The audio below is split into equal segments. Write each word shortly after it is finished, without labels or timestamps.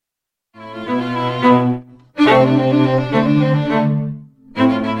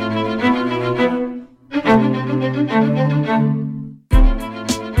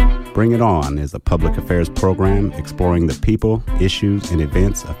Bring It On is a public affairs program exploring the people, issues, and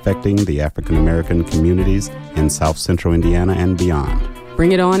events affecting the African American communities in South Central Indiana and beyond.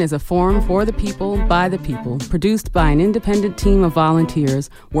 Bring It On is a forum for the people, by the people, produced by an independent team of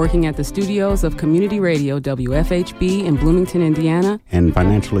volunteers working at the studios of Community Radio WFHB in Bloomington, Indiana, and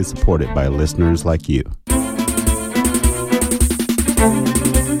financially supported by listeners like you.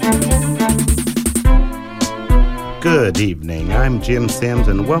 Good evening. I'm Jim Sims,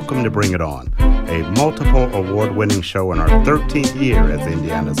 and welcome to Bring It On, a multiple award-winning show in our 13th year as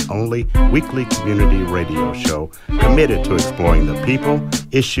Indiana's only weekly community radio show committed to exploring the people,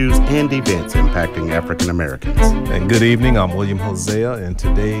 issues, and events impacting African Americans. And good evening. I'm William Hosea. In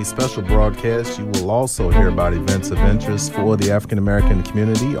today's special broadcast, you will also hear about events of interest for the African American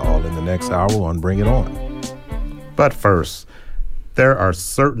community, all in the next hour on Bring It On. But first, there are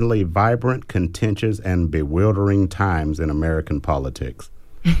certainly vibrant, contentious, and bewildering times in American politics.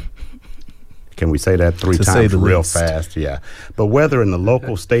 Can we say that three times real fast? Yeah. But whether in the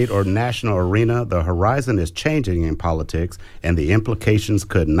local, state, or national arena, the horizon is changing in politics, and the implications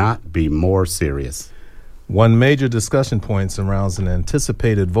could not be more serious. One major discussion point surrounds an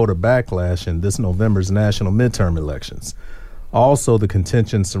anticipated voter backlash in this November's national midterm elections. Also, the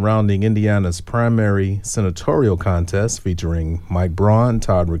contention surrounding Indiana's primary senatorial contest featuring Mike Braun,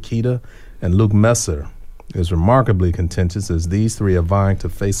 Todd Rokita, and Luke Messer is remarkably contentious as these three are vying to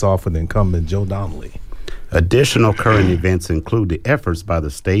face off with incumbent Joe Donnelly. Additional current events include the efforts by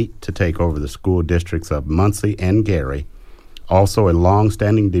the state to take over the school districts of Muncie and Gary. Also, a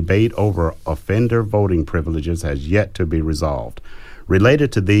long-standing debate over offender voting privileges has yet to be resolved.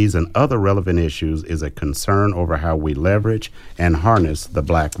 Related to these and other relevant issues is a concern over how we leverage and harness the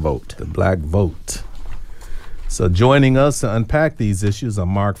black vote. The black vote. So joining us to unpack these issues are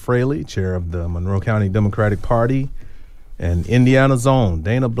Mark Fraley, chair of the Monroe County Democratic Party, and Indiana's own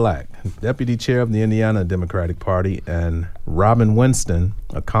Dana Black, deputy chair of the Indiana Democratic Party, and Robin Winston,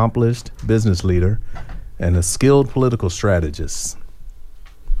 accomplished business leader and a skilled political strategist.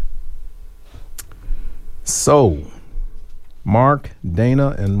 So, Mark,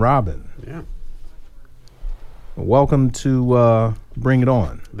 Dana, and Robin. Yeah. Welcome to Bring It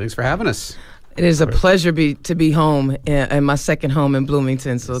On. Thanks for having us. It is a pleasure to be home in my second home in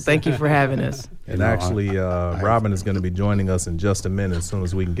Bloomington, so thank you for having us. And actually, Robin is going to be joining us in just a minute as soon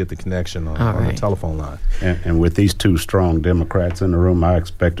as we can get the connection on the telephone line. And with these two strong Democrats in the room, I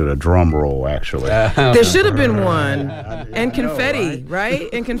expected a drum roll, actually. There should have been one. And confetti, right?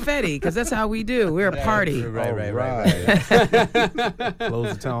 And confetti, because that's how we do. We're a party. Right.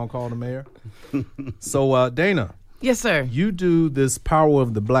 Close the town, call the mayor. So, Dana. Yes, sir. You do this Power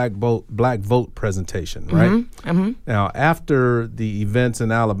of the Black Vote presentation, right? Mm-hmm. Mm-hmm. Now, after the events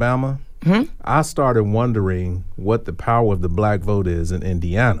in Alabama, I started wondering what the power of the black vote is in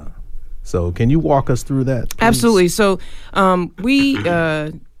Indiana. So can you walk us through that, please? Absolutely. So we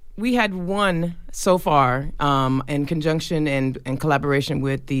had one so far in conjunction and collaboration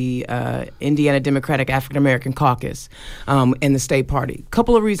with the Indiana Democratic African American Caucus and the state party. A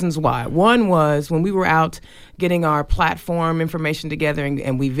couple of reasons why. One was when we were out getting our platform information together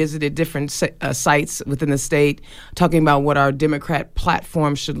and we visited different sites within the state talking about what our Democrat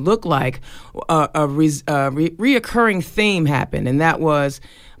platform should look like, a reoccurring theme happened, and that was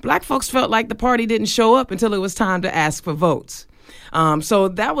black folks felt like the party didn't show up until it was time to ask for votes. So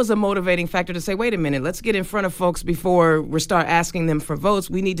that was a motivating factor to say, wait a minute, let's get in front of folks before we start asking them for votes.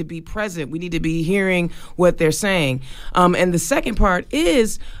 We need to be present. We need to be hearing what they're saying. And the second part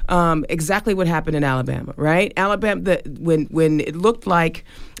is exactly what happened in Alabama, right? Alabama, when it looked like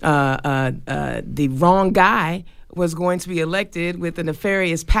the wrong guy was going to be elected with a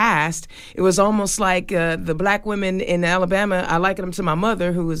nefarious past, it was almost like the black women in Alabama. I liken them to my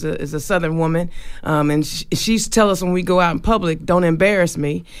mother, who is a Southern woman, and she used to tell us when we go out in public, don't embarrass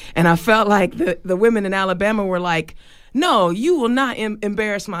me. And I felt like the women in Alabama were like, no, you will not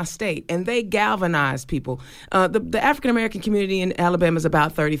embarrass my state. And they galvanized people. The African-American community in Alabama is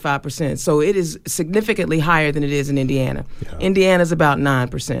about 35%. So it is significantly higher than it is in Indiana. Yeah. Indiana's about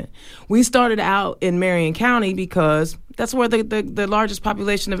 9%. We started out in Marion County because that's where the largest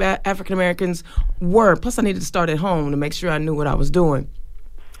population of African-Americans were. Plus, I needed to start at home to make sure I knew what I was doing.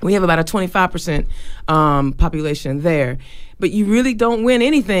 We have about a 25% population there. But you really don't win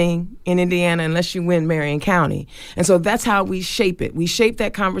anything in Indiana unless you win Marion County. And so that's how we shape it. We shape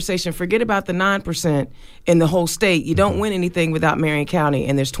that conversation. Forget about the 9% in the whole state. You don't win anything without Marion County.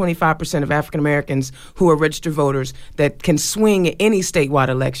 And there's 25% of African Americans who are registered voters that can swing any statewide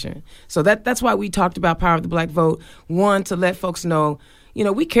election. So that's why we talked about Power of the Black Vote. One, to let folks know, you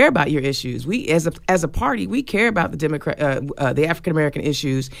know, we care about your issues. We, as a party, we care about the African American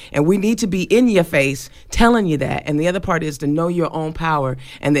issues, and we need to be in your face telling you that. And the other part is to know your own power,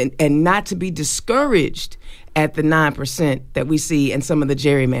 and not to be discouraged at the 9% that we see and some of the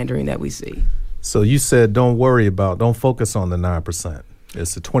gerrymandering that we see. So you said don't focus on the 9%.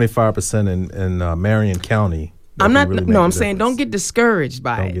 It's the 25% in Marion County. I'm saying don't get discouraged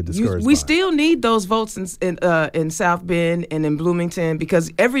by it. We still need those votes in South Bend and in Bloomington,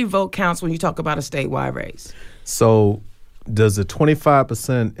 because every vote counts when you talk about a statewide race. So does the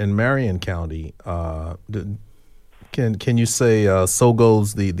 25% in Marion County, can you say so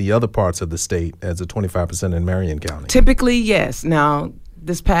goes the other parts of the state as a 25% in Marion County? Typically, yes. Now,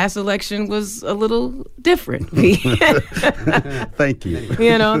 this past election was a little different. Thank you.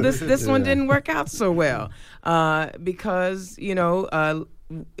 You know, this one didn't work out so well because, you know,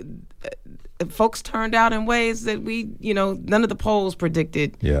 folks turned out in ways that none of the polls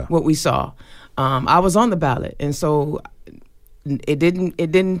predicted what we saw. I was on the ballot, and so it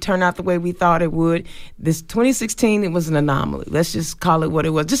didn't turn out the way we thought it would. This 2016, it was an anomaly. Let's just call it what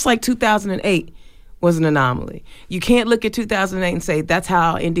it was. Just like 2008. Was an anomaly. You can't look at 2008 and say that's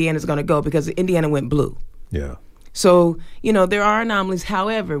how Indiana's going to go, because Indiana went blue. Yeah. So, you know, there are anomalies.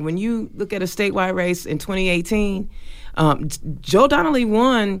 However, when you look at a statewide race in 2018, Joe Donnelly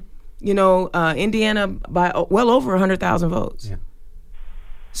won, you know, Indiana by well over 100,000 votes. Yeah.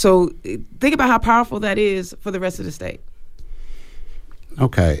 So think about how powerful that is for the rest of the state.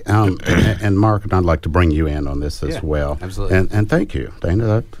 Okay, and Mark, I'd like to bring you in on this as well. Absolutely. And thank you,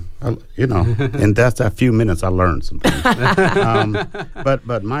 Dana. You know, in that few minutes, I learned some things.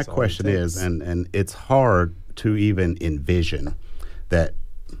 But my question is, and it's hard to even envision that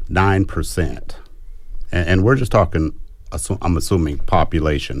 9%, and we're just talking, I'm assuming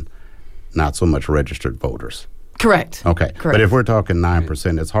population, not so much registered voters. Correct. Okay. Correct. But if we're talking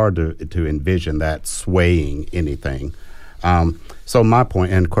 9%, it's hard to envision that swaying anything. So my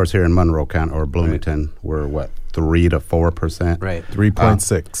point, and of course here in Monroe County or Bloomington, we're 3 to 4%? Right.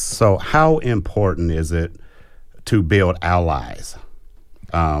 3.6. So how important is it to build allies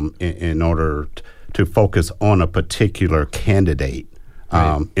in order to focus on a particular candidate,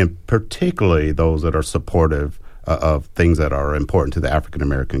 and particularly those that are supportive of things that are important to the African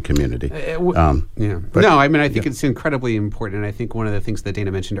American community? I think it's incredibly important, and I think one of the things that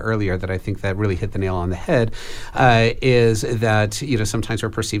Dana mentioned earlier that I think that really hit the nail on the head is that, you know, sometimes we're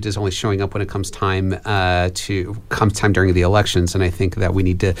perceived as only showing up when it comes time during the elections, and I think that we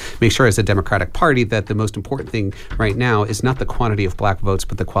need to make sure as a Democratic Party that the most important thing right now is not the quantity of black votes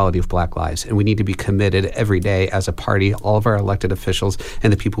but the quality of black lives, and we need to be committed every day as a party, all of our elected officials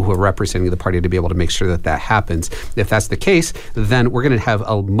and the people who are representing the party, to be able to make sure that happens. If that's the case, then we're going to have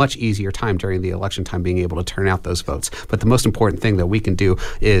a much easier time during the election time being able to turn out those votes. But the most important thing that we can do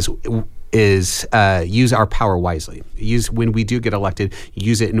is use our power wisely. When we do get elected,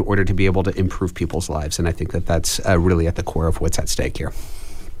 use it in order to be able to improve people's lives. And I think that's really at the core of what's at stake here.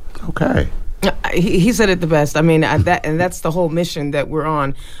 Okay. He said it the best. I mean, that's the whole mission that we're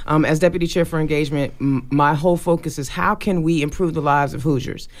on. As Deputy Chair for Engagement, my whole focus is how can we improve the lives of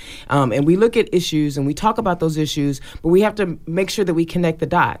Hoosiers? And we look at issues and we talk about those issues, but we have to make sure that we connect the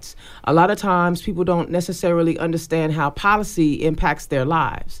dots. A lot of times people don't necessarily understand how policy impacts their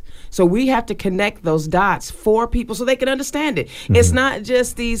lives. So we have to connect those dots for people so they can understand it. Mm-hmm. It's not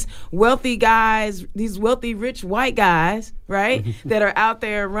just these wealthy guys, these wealthy, rich white guys, right, that are out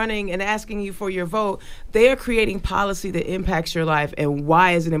there running and asking you for your vote. They are creating policy that impacts your life. And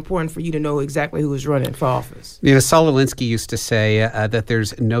why is it important for you to know exactly who is running for office? You know, Saul Alinsky used to say that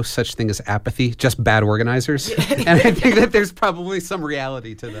there's no such thing as apathy, just bad organizers. And I think that there's probably some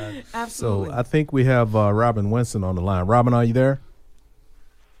reality to that. Absolutely. So I think we have Robin Winston on the line. Robin, are you there?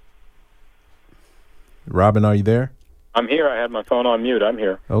 Robin, are you there? I'm here. I had my phone on mute. I'm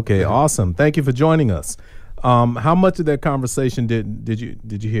here. Okay, awesome. Thank you for joining us. How much of that conversation did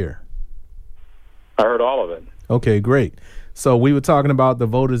you hear? I heard all of it. Okay, great. So we were talking about the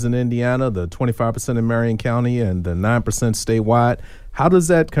voters in Indiana, the 25% in Marion County, and the 9% statewide. How does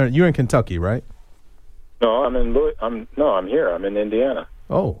that? You're in Kentucky, right? No, I'm here. I'm in Indiana.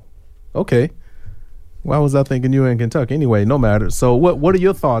 Oh, okay. Why was I thinking you were in Kentucky? Anyway, no matter. So what are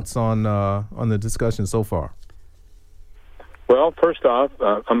your thoughts on the discussion so far? Well, first off,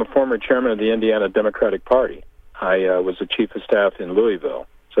 I'm a former chairman of the Indiana Democratic Party. I was the chief of staff in Louisville,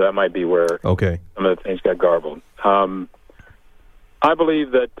 so that might be where some of the things got garbled. I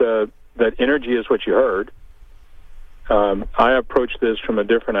believe that energy is what you heard. I approached this from a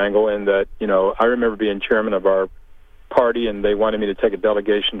different angle in that, I remember being chairman of our party, and they wanted me to take a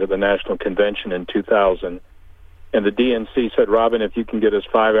delegation to the National Convention in 2000. And the DNC said, Robin, if you can get us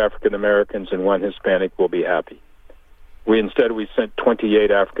 5 African Americans and 1 Hispanic, we'll be happy. We sent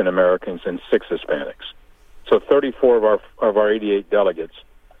 28 African Americans and 6 Hispanics. So 34 of our 88 delegates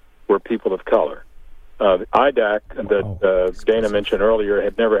were people of color. The IDAC that Dana mentioned earlier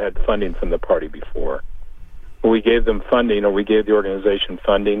had never had funding from the party before. We gave them funding, or we gave the organization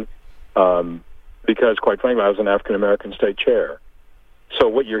funding, because, quite frankly, I was an African American state chair. So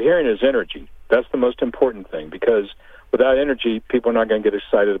what you're hearing is energy. That's the most important thing, because without energy, people are not going to get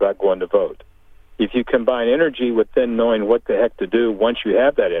excited about going to vote. If you combine energy with then knowing what the heck to do once you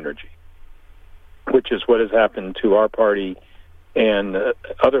have that energy, which is what has happened to our party and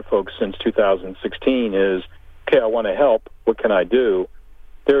other folks since 2016, is, okay, I want to help. What can I do?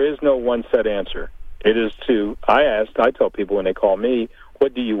 There is no one set answer. It is I tell people when they call me,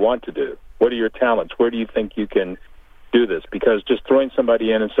 what do you want to do? What are your talents? Where do you think you can do this? Because just throwing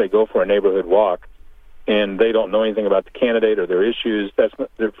somebody in and say, go for a neighborhood walk, and they don't know anything about the candidate or their issues,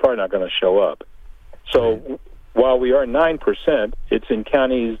 they're probably not going to show up. So while we are 9%, it's in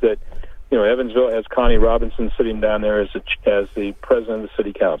counties that, Evansville has Connie Robinson sitting down there as the president of the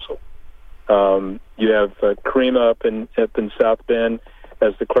city council. You have Karima up in South Bend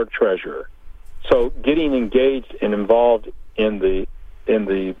as the clerk treasurer. So getting engaged and involved in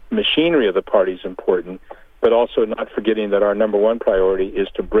the machinery of the party is important, but also not forgetting that our number one priority is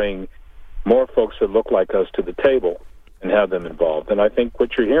to bring more folks that look like us to the table and have them involved. And I think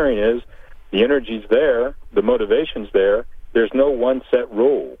what you're hearing is the energy's there, the motivation's there. There's no one set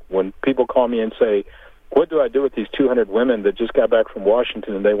rule. When people call me and say, what do I do with these 200 women that just got back from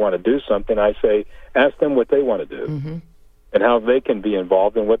Washington and they want to do something, I say, ask them what they want to do and how they can be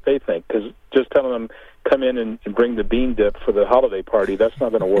involved and what they think. Because just telling them, come in and bring the bean dip for the holiday party, that's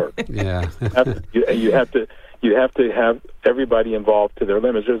not going to work. Yeah. you have to have everybody involved to their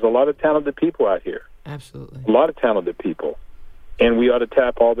limits. There's a lot of talented people out here. Absolutely. A lot of talented people. And we ought to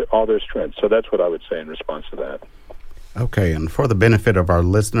tap all their strengths. So that's what I would say in response to that. Okay, and for the benefit of our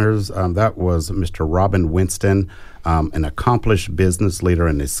listeners, that was Mr. Robin Winston, an accomplished business leader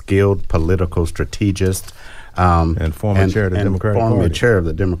and a skilled political strategist. And former chair of the Democratic Party. Former chair of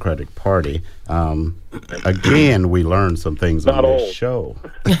the Democratic Party. Again, we learned some things on this show.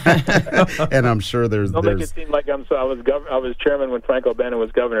 And I'm sure there's... Don't make it seem like I was chairman when Frank O'Bannon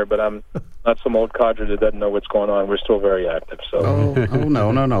was governor, but I'm not some old codger that doesn't know what's going on. We're still very active. So.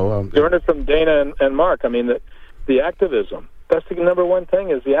 No. You heard it from Dana and Mark. I mean, the activism. That's the number one thing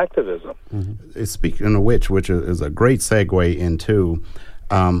is the activism. Mm-hmm. Speaking of which is a great segue into...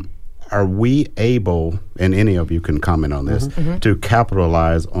 are we able, and any of you can comment on this, to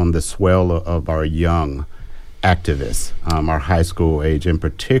capitalize on the swell of our young activists, our high school age, and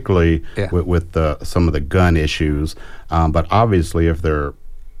particularly with some of the gun issues? But obviously, if they're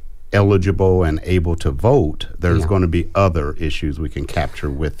eligible and able to vote, there's going to be other issues we can capture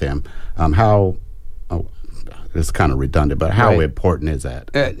with them. It's kind of redundant, but how important is that?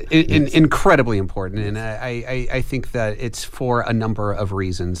 Incredibly important, and I think that it's for a number of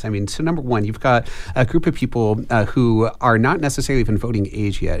reasons. I mean, so number one, you've got a group of people who are not necessarily even voting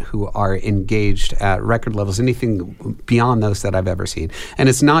age yet, who are engaged at record levels, anything beyond those that I've ever seen. And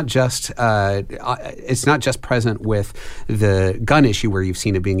it's not just present with the gun issue where you've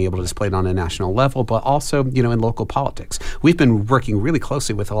seen it being able to display it on a national level, but also in local politics. We've been working really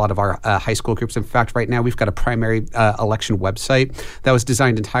closely with a lot of our high school groups. In fact, right now we've got a primary election website that was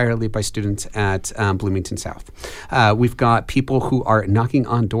designed entirely by students at Bloomington South. We've got people who are knocking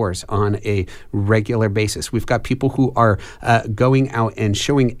on doors on a regular basis. We've got people who are going out and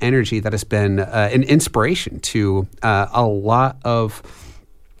showing energy that has been an inspiration to a lot of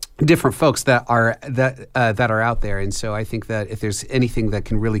different folks that are out there. And so I think that if there's anything that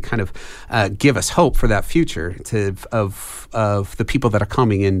can really kind of give us hope for that future of the people that are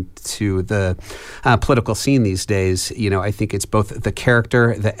coming into the political scene these days, I think it's both the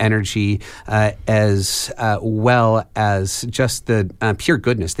character, the energy, as well as just the pure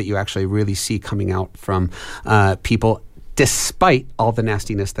goodness that you actually really see coming out from people, despite all the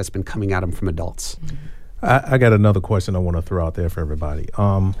nastiness that's been coming at them from adults. I got another question I want to throw out there for everybody.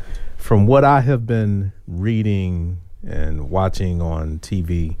 From what I have been reading and watching on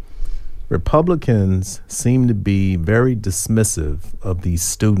TV, Republicans seem to be very dismissive of these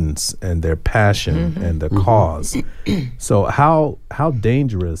students and their passion and their cause. So how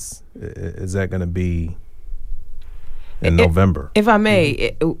dangerous is that going to be in November? If I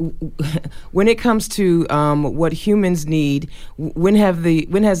may, when it comes to what humans need, when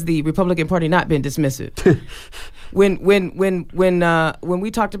has the Republican Party not been dismissive? When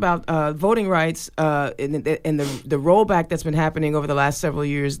we talked about voting rights and the rollback that's been happening over the last several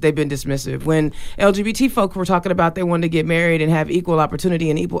years, they've been dismissive. When LGBT folk were talking about they wanted to get married and have equal opportunity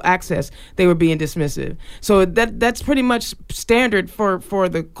and equal access, they were being dismissive. So that's pretty much standard for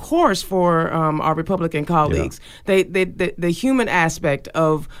the course for our Republican colleagues. Yeah. The human aspect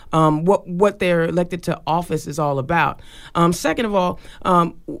of what they're elected to office is all about. Second of all,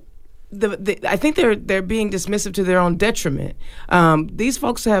 I think they're being dismissive to their own detriment. These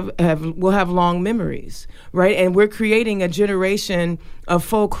folks will have long memories, right? And we're creating a generation of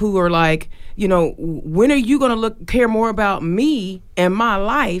folk who are like, when are you going to care more about me and my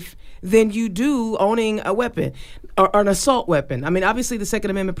life than you do owning a weapon or an assault weapon? I mean, obviously the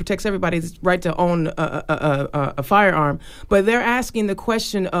Second Amendment protects everybody's right to own a firearm, but they're asking the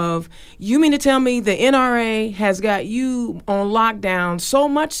question of, you mean to tell me the NRA has got you on lockdown so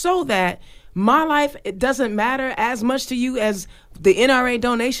much so that my life, it doesn't matter as much to you as the NRA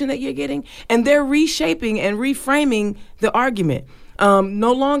donation that you're getting? And they're reshaping and reframing the argument.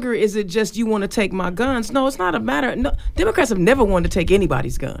 No longer is it just you want to take my guns. No, it's not a matter. No, Democrats have never wanted to take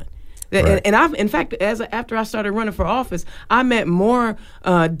anybody's gun. Right. And I've, in fact, after I started running for office, I met more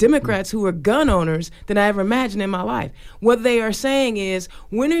Democrats who were gun owners than I ever imagined in my life. What they are saying is,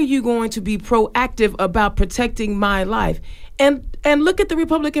 when are you going to be proactive about protecting my life? And look at the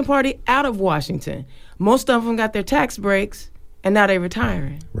Republican Party out of Washington. Most of them got their tax breaks, and now they're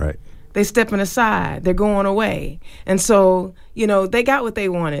retiring. Right. They stepping aside. They're going away. And so, they got what they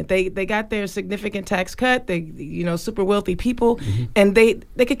wanted. They got their significant tax cut. They, super wealthy people. And they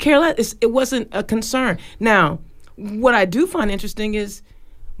could care less. It wasn't a concern. Now, what I do find interesting is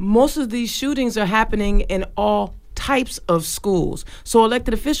most of these shootings are happening in all types of schools. So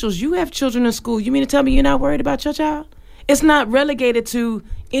elected officials, you have children in school. You mean to tell me you're not worried about your child? It's not relegated to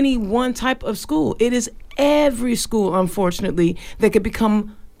any one type of school. It is every school, unfortunately, that could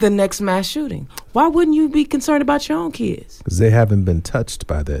become the next mass shooting. Why wouldn't you be concerned about your own kids? Because they haven't been touched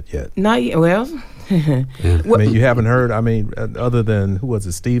by that yet. Not yet. Well, I mean, you haven't heard. I mean, other than who was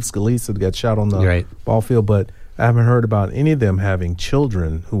it? Steve Scalise that got shot on the ball field, but I haven't heard about any of them having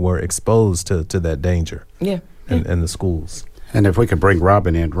children who were exposed to that danger. Yeah. In the schools. And if we could bring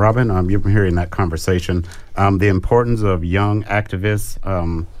Robin in. Robin, you've been hearing that conversation. The importance of young activists,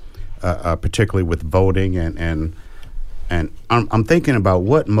 particularly with voting and I'm thinking about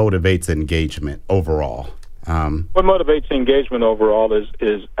what motivates engagement overall. What motivates engagement overall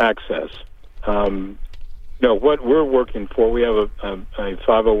is access. What we're working for, we have a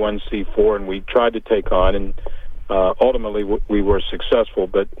 501c4, and we tried to take on, and ultimately we were successful,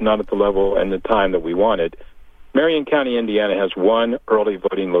 but not at the level and the time that we wanted. Marion County, Indiana has one early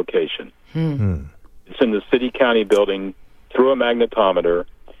voting location. It's in the city-county building through a magnetometer,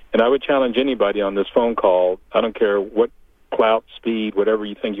 and I would challenge anybody on this phone call, I don't care what clout, speed, whatever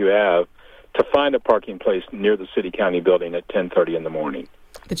you think you have, to find a parking place near the city-county building at 10:30 in the morning.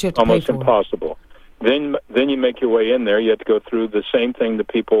 That you have to almost pay for. Impossible. Then you make your way in there. You have to go through the same thing the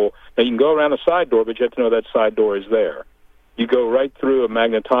people. Now, you can go around a side door, but you have to know that side door is there. You go right through a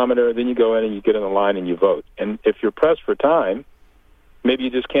magnetometer, then you go in and you get in the line and you vote. And if you're pressed for time, maybe you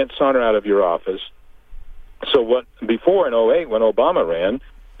just can't saunter out of your office. So before in 2008, when Obama ran,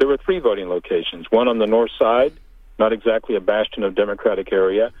 there were 3 voting locations, one on the north side, not exactly a bastion of Democratic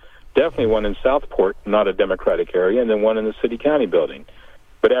area, definitely one in Southport, not a Democratic area, and then one in the city-county building.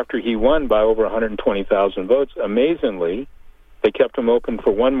 But after he won by over 120,000 votes, amazingly, they kept him open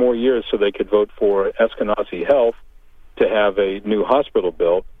for one more year so they could vote for Eskenazi Health to have a new hospital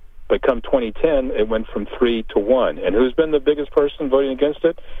built. But come 2010, it went from 3 to 1. And who's been the biggest person voting against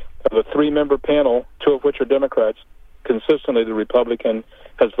it? Of a 3-member panel, 2 of which are Democrats, consistently the Republican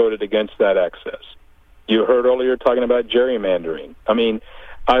has voted against that access. You heard earlier talking about gerrymandering. I mean,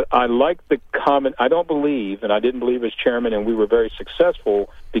 I like the comment. I don't believe, and I didn't believe as chairman, and we were very successful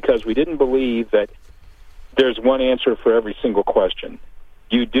because we didn't believe that there's one answer for every single question.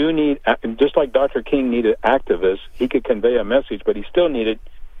 You do need, just like Dr. King needed activists, he could convey a message, but he still needed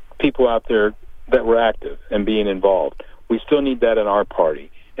people out there that were active and being involved. We still need that in our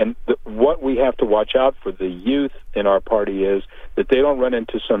party. And what we have to watch out for the youth in our party is that they don't run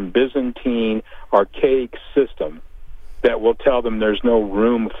into some Byzantine, archaic system that will tell them there's no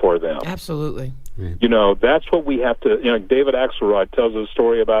room for them. Absolutely. That's what we have to, David Axelrod tells a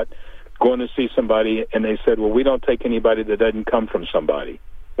story about going to see somebody, and they said, well, we don't take anybody that doesn't come from somebody,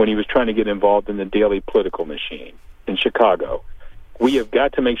 when he was trying to get involved in the daily political machine in Chicago. We have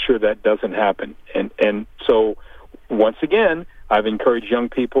got to make sure that doesn't happen. And so, once again, I've encouraged young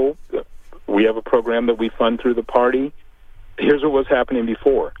people. We have a program that we fund through the party. Here's what was happening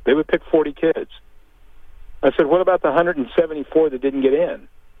before. They would pick 40 kids. I said, what about the 174 that didn't get in?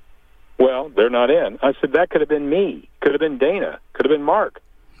 Well, they're not in. I said, that could have been me, could have been Dana, could have been Mark,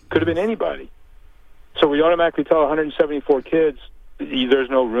 could have been anybody. So we automatically tell 174 kids, there's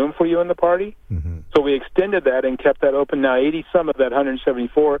no room for you in the party. Mm-hmm. So we extended that and kept that open. Now 80-some of that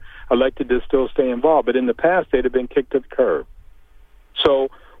 174 elected to still stay involved, but in the past they'd have been kicked to the curb. So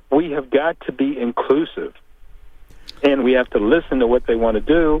we have got to be inclusive, and we have to listen to what they want to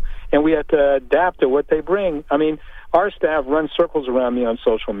do, and we have to adapt to what they bring. I mean, our staff runs circles around me on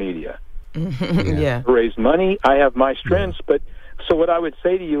social media. Yeah. Raise money. I have my strengths, but so what I would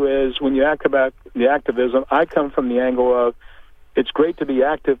say to you is, when you ask about the activism, I come from the angle of, it's great to be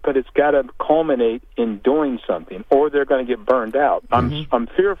active, but it's got to culminate in doing something, or they're going to get burned out. Mm-hmm. I'm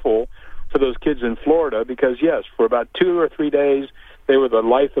fearful for those kids in Florida because, yes, for about 2 or 3 days, they were the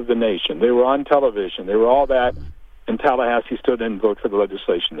life of the nation. They were on television. They were all that, and Tallahassee still didn't vote for the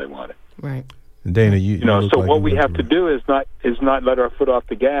legislation they wanted. Right. Dana, you know, so like what we have to do is not let our foot off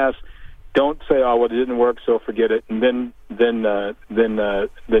the gas. Don't say, "Oh, well, it didn't work, so forget it," and then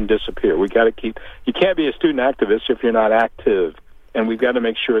disappear. We got to keep. You can't be a student activist if you're not active, and we've got to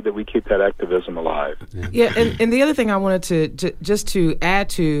make sure that we keep that activism alive. Yeah, and the other thing I wanted to add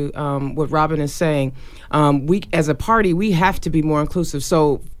to what Robin is saying, we as a party we have to be more inclusive.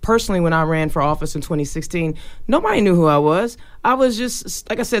 So personally, when I ran for office in 2016, nobody knew who I was. I was just,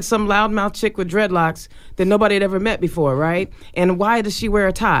 like I said, some loudmouth chick with dreadlocks that nobody had ever met before, right? And why does she wear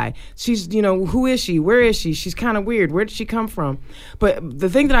a tie? She's, who is she? Where is she? She's kind of weird. Where did she come from? But the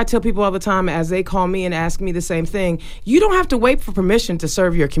thing that I tell people all the time as they call me and ask me the same thing, you don't have to wait for permission to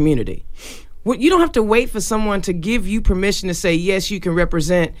serve your community. You don't have to wait for someone to give you permission to say, yes, you can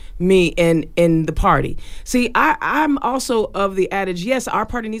represent me in the party. See, I'm also of the adage, yes, our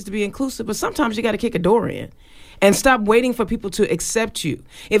party needs to be inclusive, but sometimes you got to kick a door in and stop waiting for people to accept you.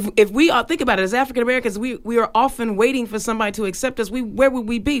 If we all think about it, as African Americans, we are often waiting for somebody to accept us. Where would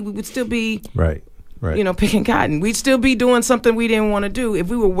we be? We would still be right. Picking cotton. We'd still be doing something we didn't want to do if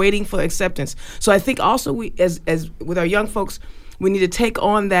we were waiting for acceptance. So I think also we, as with our young folks, we need to take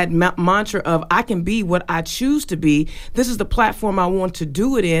on that mantra of, I can be what I choose to be. This is the platform I want to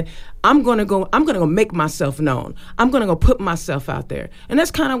do it in. I'm gonna go make myself known. I'm gonna go put myself out there. And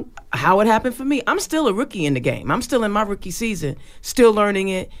that's kind of how it happened for me. I'm still a rookie in the game. I'm still in my rookie season, still learning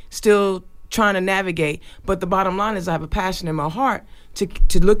it, still trying to navigate. But the bottom line is I have a passion in my heart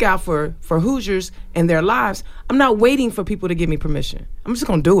to look out for Hoosiers and their lives. I'm not waiting for people to give me permission. I'm just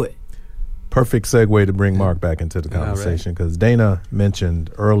gonna do it. Perfect segue to bring Mark back into the conversation, because Dana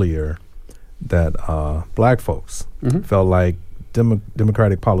mentioned earlier that black folks felt like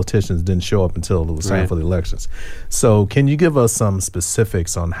Democratic politicians didn't show up until it was time for the elections. So can you give us some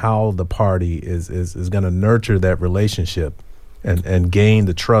specifics on how the party is going to nurture that relationship and gain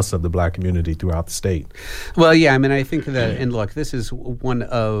the trust of the black community throughout the state? Well, yeah, I mean, I think that, and look, this is one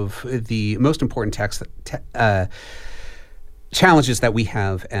of the most important challenges that we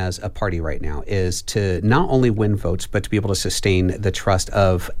have as a party right now, is to not only win votes, but to be able to sustain the trust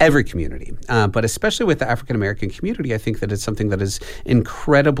of every community. But especially with the African American community, I think that it's something that is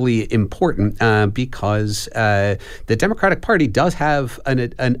incredibly important because the Democratic Party does have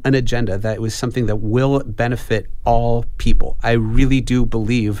an agenda that was something that will benefit all people. I really do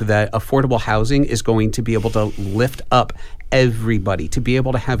believe that affordable housing is going to be able to lift up everybody, to be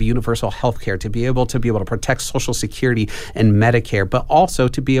able to have universal health care, to be able to protect Social Security and Medicare, but also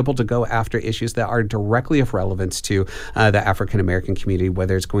to be able to go after issues that are directly of relevance to the African American community,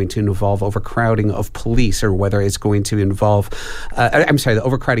 whether it's going to involve overcrowding of police, or whether it's going to involve, the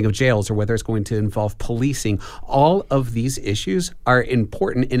overcrowding of jails, or whether it's going to involve policing. All of these issues are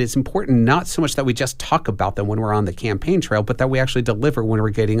important, and it's important not so much that we just talk about them when we're on the campaign trail, but that we actually deliver when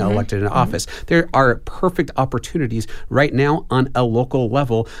we're getting elected in office. There are perfect opportunities right now on a local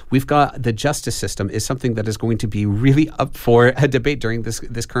level. We've got the justice system is something that is going to be really up for a debate during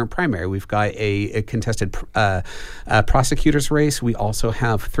this current primary. We've got a contested prosecutor's race. We also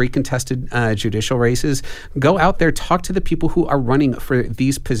have 3 contested judicial races. Go out there, talk to the people who are running for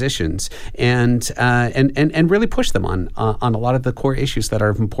these positions, and really push them on a lot of the core issues that are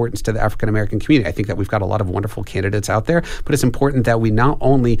of importance to the African American community. I think that we've got a lot of wonderful candidates out there, but it's important that we not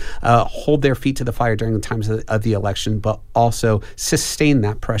only hold their feet to the fire during the times of the election, but also sustain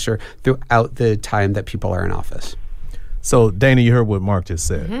that pressure throughout the time that people are in office. So, Dana, you heard what Mark just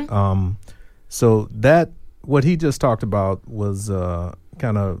said. So what he just talked about was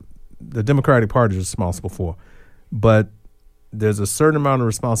kind of the Democratic Party is responsible for. But there's a certain amount of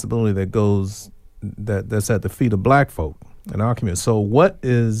responsibility that's at the feet of black folk in our community. So what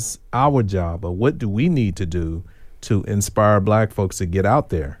is our job, or what do we need to do to inspire black folks to get out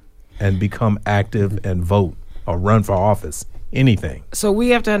there and become active and vote or run for office? Anything. So we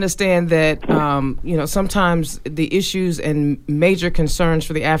have to understand that, sometimes the issues and major concerns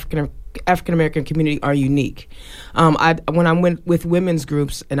for the African-American community are unique. When I went with women's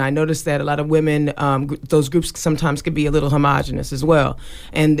groups, and I noticed that a lot of women, those groups sometimes can be a little homogenous as well.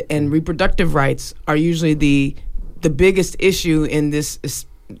 And reproductive rights are usually the biggest issue in this,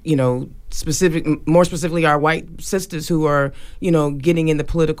 more specifically our white sisters who are, getting in the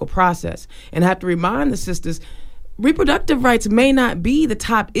political process. And I have to remind the sisters, reproductive rights may not be the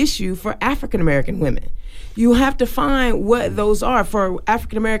top issue for African-American women. You have to find what those are. For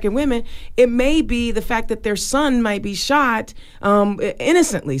African-American women, it may be the fact that their son might be shot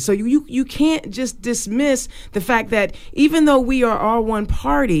innocently. So you can't just dismiss the fact that even though we are all one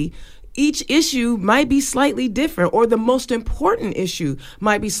party, each issue might be slightly different, or the most important issue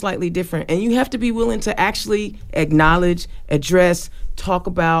might be slightly different. And you have to be willing to actually acknowledge, address, talk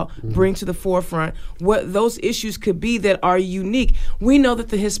about, bring to the forefront what those issues could be that are unique. We know that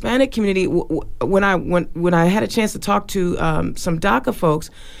the Hispanic community, when I had a chance to talk to some DACA folks,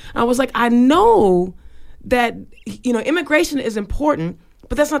 I was like, I know that immigration is important,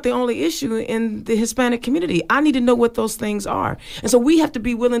 but that's not the only issue in the Hispanic community. I need to know what those things are. And so we have to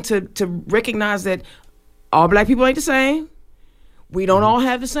be willing to recognize that all black people ain't the same. We don't all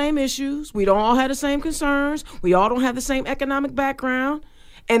have the same issues. We don't all have the same concerns. We all don't have the same economic background.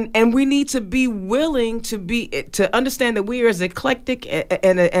 And we need to be willing to understand that we are as eclectic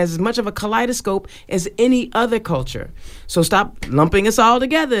and as much of a kaleidoscope as any other culture. So stop lumping us all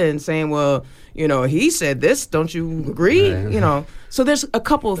together and saying, well, he said this, don't you agree? So there's a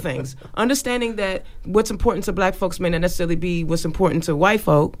couple of things. Understanding that what's important to black folks may not necessarily be what's important to white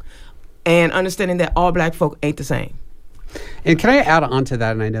folk, and understanding that all black folk ain't the same. And can I add on to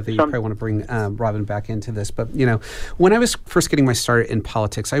that? And I know that you probably want to bring Robin back into this, but when I was first getting my start in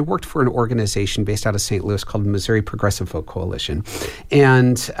politics, I worked for an organization based out of St. Louis called the Missouri Progressive Vote Coalition,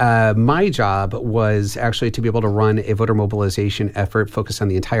 and my job was actually to be able to run a voter mobilization effort focused on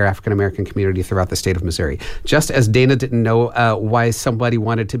the entire African American community throughout the state of Missouri. Just as Dana didn't know why somebody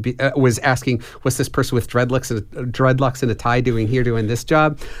wanted to be was asking, what's this person with dreadlocks and a tie doing this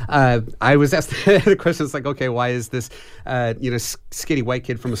job? I was asked the question. It's like, okay, why is this skinny white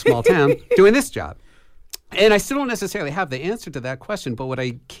kid from a small town doing this job? And I still don't necessarily have the answer to that question, but what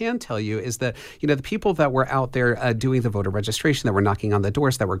I can tell you is that, the people that were out there doing the voter registration, that were knocking on the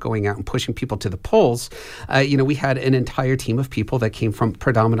doors, that were going out and pushing people to the polls, we had an entire team of people that came from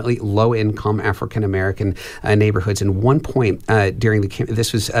predominantly low-income African-American neighborhoods. And one point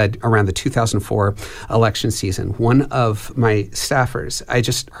this was around the 2004 election season, one of my staffers, I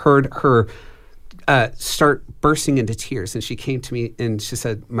just heard her start bursting into tears. And she came to me and she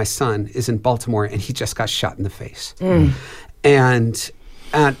said, my son is in Baltimore and he just got shot in the face. And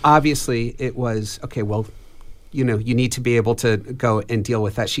obviously it was, okay, well, you need to be able to go and deal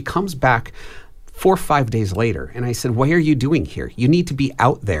with that. She comes back 4 or 5 days later, and I said, "What are you doing here? You need to be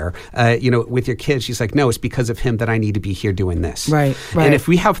out there, with your kids." She's like, "No, it's because of him that I need to be here doing this." Right. And if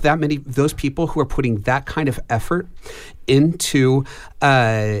we have that many those people who are putting that kind of effort into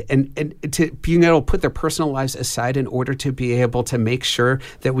and to being able to put their personal lives aside in order to be able to make sure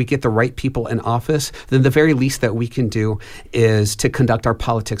that we get the right people in office, then the very least that we can do is to conduct our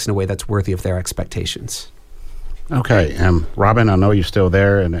politics in a way that's worthy of their expectations. Okay, Robin, I know you're still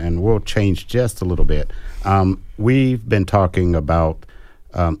there, and we'll change just a little bit. We've been talking about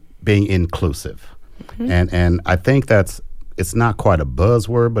being inclusive, and I think it's not quite a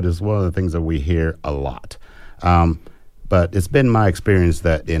buzzword, but it's one of the things that we hear a lot. But it's been my experience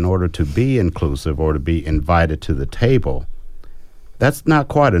that in order to be inclusive or to be invited to the table, that's not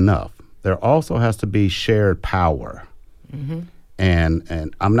quite enough. There also has to be shared power.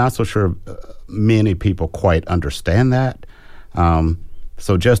 And I'm not so sure many people quite understand that.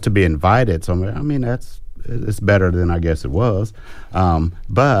 So just to be invited somewhere, it's better than I guess it was.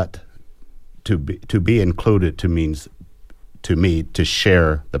 But to be included means to me to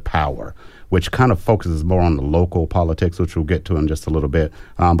share the power, which kind of focuses more on the local politics, which we'll get to in just a little bit.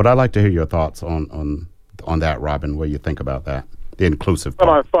 But I'd like to hear your thoughts on that, Robin. What you think about that, the inclusive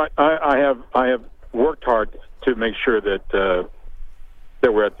part. Well, I have worked hard to make sure that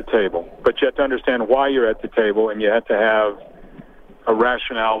we're at the table, but you have to understand why you're at the table, and you have to have a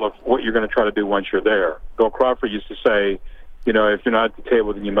rationale of what you're going to try to do once you're there. Bill Crawford used to say, you know, if you're not at the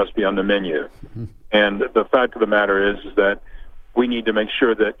table, then you must be on the menu. Mm-hmm. And the fact of the matter is that we need to make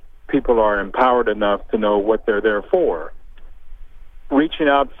sure that people are empowered enough to know what they're there for. Reaching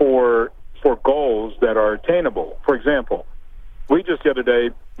out for goals that are attainable. For example, we just the other day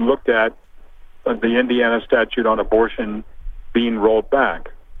looked at the Indiana statute on abortion being rolled back.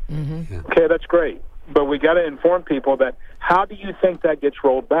 Mm-hmm. Yeah. Okay, that's great. But we got to inform people that how do you think that gets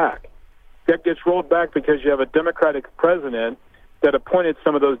rolled back? That gets rolled back because you have a Democratic president that appointed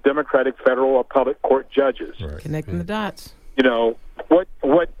some of those Democratic federal appellate court judges. Right. Connecting the dots. You know, what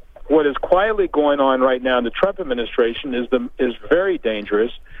is quietly going on right now in the Trump administration is very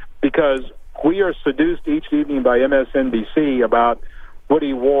dangerous, because we are seduced each evening by MSNBC about what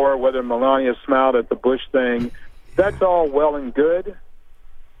he wore, whether Melania smiled at the Bush thing. That's all well and good.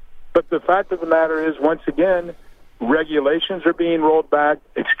 But the fact of the matter is, once again, regulations are being rolled back,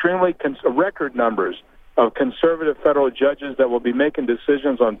 extremely record numbers of conservative federal judges that will be making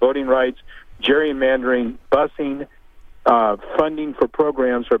decisions on voting rights, gerrymandering, busing, funding for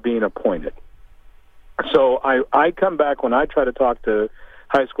programs are being appointed. So I come back when I try to talk to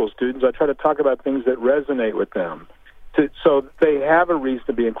high school students, I try to talk about things that resonate with them, so they have a reason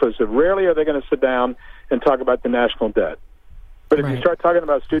to be inclusive. Rarely are they going to sit down and talk about the national debt. But if you start talking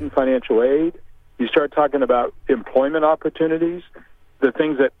about student financial aid, you start talking about employment opportunities, the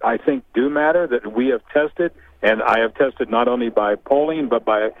things that I think do matter, that we have tested, and I have tested not only by polling, but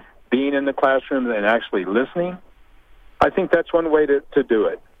by being in the classroom and actually listening, I think that's one way to do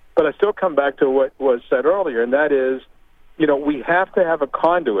it. But I still come back to what was said earlier, and that is, you know, we have to have a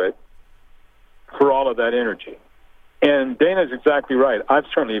conduit for all of that energy. And Dana's exactly right. I've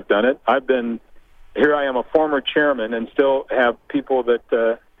certainly done it. Here I am, a former chairman, and still have people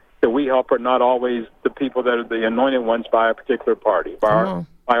that we help are not always the people that are the anointed ones by a particular party, by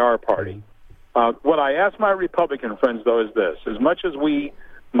our party. What I ask my Republican friends, though, is this. As much as we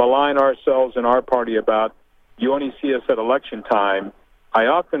malign ourselves in our party about you only see us at election time, I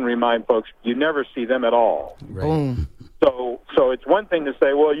often remind folks you never see them at all. Right. So it's one thing to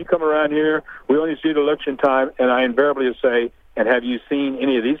say, well, you come around here, we only see it at election time, and I invariably say, and have you seen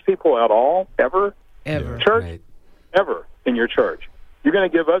any of these people at all, ever? Ever. Church? Right. Ever in your church. You're going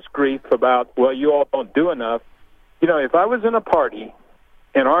to give us grief about, well, you all don't do enough. You know, if I was in a party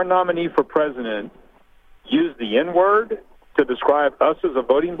and our nominee for president used the N-word to describe us as a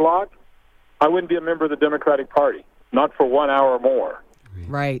voting bloc, I wouldn't be a member of the Democratic Party, not for 1 hour or more.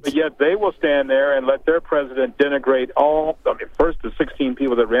 Right. But yet they will stand there and let their president denigrate first the 16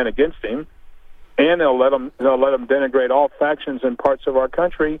 people that ran against him, and they'll let them denigrate all factions and parts of our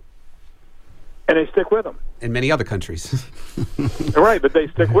country, and they stick with them. In many other countries. Right, but they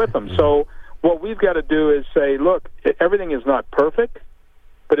stick with them. So what we've got to do is say, look, everything is not perfect,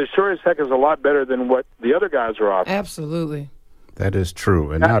 but it sure as heck is a lot better than what the other guys are offering. Absolutely. That is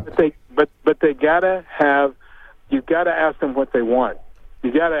true. And but they gotta have. You gotta ask them what they want.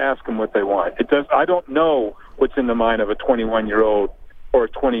 You gotta ask them what they want. I don't know what's in the mind of a 21-year-old or a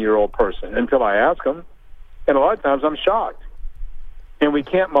 20-year-old person until I ask them, and a lot of times I'm shocked. And we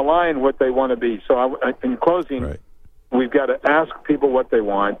can't malign what they want to be. So in closing, We've got to ask people what they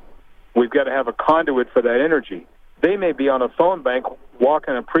want. We've got to have a conduit for that energy. They may be on a phone bank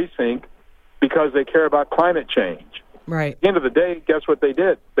walking a precinct because they care about climate change. Right. At the end of the day, guess what they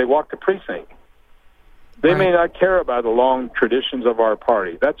did? They walked the precinct. They may not care about the long traditions of our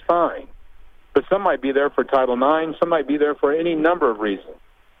party. That's fine. But some might be there for Title IX. Some might be there for any number of reasons.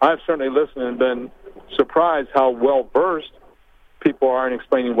 I've certainly listened and been surprised how well-versed people are in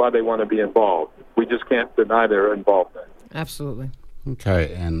explaining why they want to be involved. We just can't deny their involvement. Absolutely.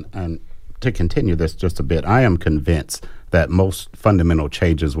 Okay, and to continue this just a bit, I am convinced that most fundamental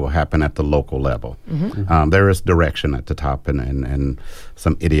changes will happen at the local level. Mm-hmm. There is direction at the top and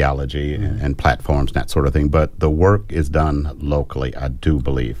some ideology and platforms and that sort of thing, but the work is done locally, I do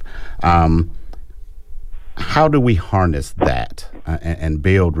believe. How do we harness that and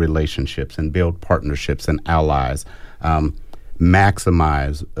build relationships and build partnerships and allies,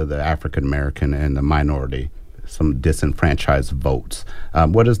 maximize the African American and the minority, some disenfranchised votes?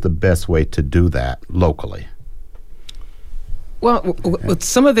 What is the best way to do that locally? Well,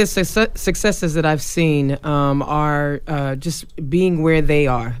 some of the successes that I've seen are just being where they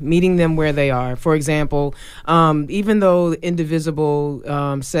are, meeting them where they are. For example, even though Indivisible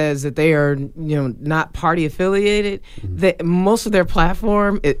says that they are, not party affiliated, most of their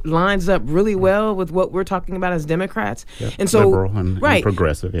platform, it lines up really well with what we're talking about as Democrats. Yep. And so liberal and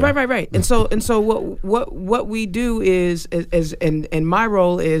progressive. Yeah. Right. And so what we do is and my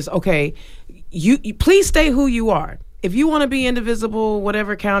role is, okay, you please stay who you are. if you want to be indivisible,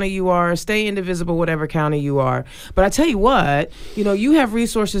 whatever county you are, stay indivisible, whatever county you are. But I tell you what, you have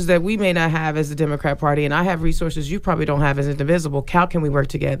resources that we may not have as the Democrat Party, and I have resources you probably don't have as indivisible. How can we work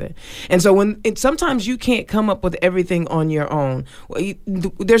together? And so sometimes you can't come up with everything on your own.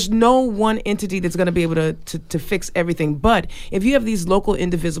 There's no one entity that's going to be able to fix everything. But if you have these local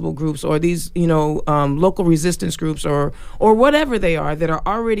indivisible groups or these, local resistance groups or whatever they are that are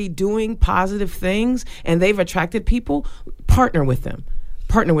already doing positive things and they've attracted people, partner with them.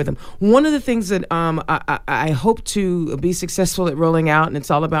 One of the things that I hope to be successful at rolling out, and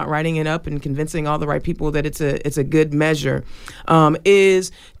it's all about writing it up and convincing all the right people that it's a good measure,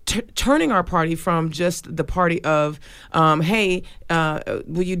 is turning our party from just the party of, hey,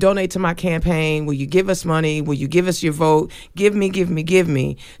 will you donate to my campaign? Will you give us money? Will you give us your vote? Give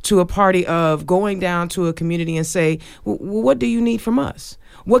me, to a party of going down to a community and say, well, what do you need from us?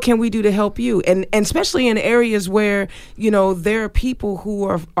 What can we do to help you? And especially in areas where, there are people who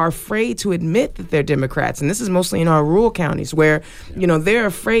are afraid to admit that they're Democrats. And this is mostly in our rural counties where, they're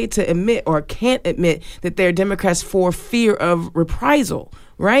afraid to admit or can't admit that they're Democrats for fear of reprisal,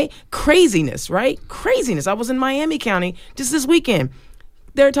 right? Craziness, right? Craziness. I was in Miami County just this weekend.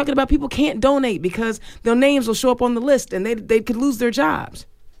 They're talking about people can't donate because their names will show up on the list and they could lose their jobs.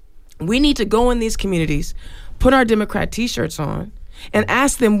 We need to go in these communities, put our Democrat T-shirts on, and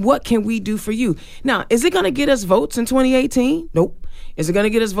ask them, what can we do for you? Now, is it going to get us votes in 2018? Nope. Is it going to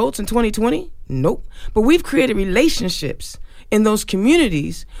get us votes in 2020? Nope. But we've created relationships in those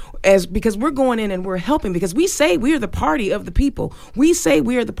communities because we're going in and we're helping, because we say we are the party of the people. We say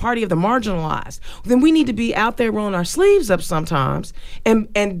we are the party of the marginalized. Then we need to be out there rolling our sleeves up sometimes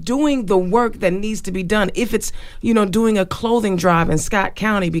and doing the work that needs to be done. If it's, doing a clothing drive in Scott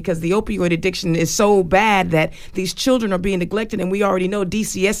County because the opioid addiction is so bad that these children are being neglected and we already know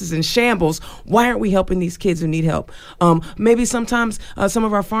DCS is in shambles, why aren't we helping these kids who need help? Maybe sometimes some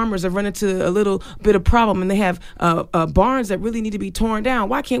of our farmers have run into a little bit of problem and they have barns that really need to be torn down.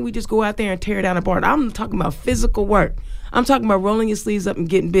 Why can't we just go out there and tear down a barn? I'm talking about physical work. I'm talking about rolling your sleeves up and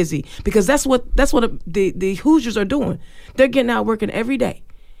getting busy, because that's what the Hoosiers are doing. They're getting out working every day.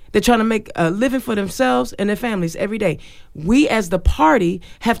 They're trying to make a living for themselves and their families every day. We as the party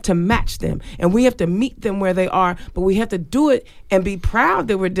have to match them, and we have to meet them where they are, but we have to do it and be proud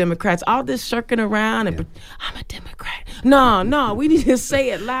that we're Democrats. All this shirking around and I'm a Democrat. No, we need to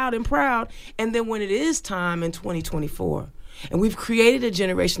say it loud and proud. And then when it is time in 2024, and we've created a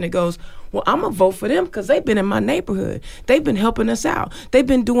generation that goes, well, I'm going to vote for them because they've been in my neighborhood. They've been helping us out. They've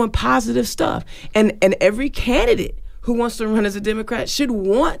been doing positive stuff. And every candidate who wants to run as a Democrat should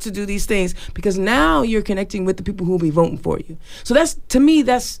want to do these things, because now you're connecting with the people who will be voting for you. So to me,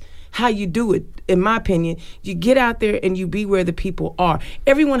 that's how you do it, in my opinion. You get out there and you be where the people are.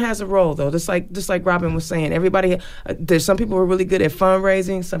 Everyone has a role, though. Just like Robin was saying, everybody. There's some people who are really good at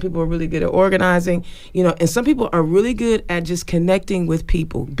fundraising. Some people are really good at organizing. And some people are really good at just connecting with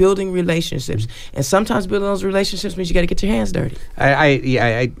people, building relationships. And sometimes building those relationships means you got to get your hands dirty.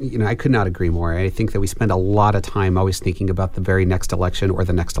 I could not agree more. I think that we spend a lot of time always thinking about the very next election or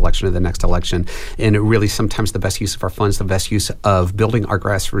the next election or the next election, and really sometimes the best use of our funds, the best use of building our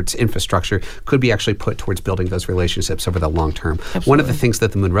grassroots infrastructure could be actually put towards building those relationships over the long term. Absolutely. One of the things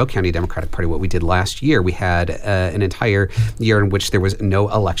that the Monroe County Democratic Party, what we did last year, we had an entire year in which there was no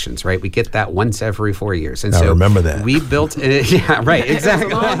elections, right? We get that once every 4 years. And I remember that. We built, yeah, right, exactly.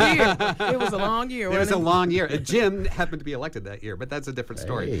 It was a long year. It was a long year. Jim happened to be elected that year, but that's a different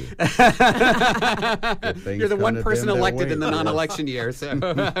story. You're the one person elected in the non-election year, so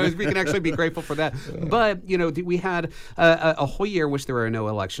we can actually be grateful for that. But, we had a whole year in which there were no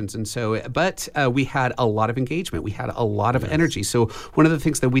elections. And so, but we had a lot of engagement. We had a lot of energy. So one of the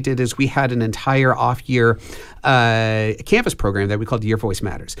things that we did is we had an entire off-year canvas program that we called Your Voice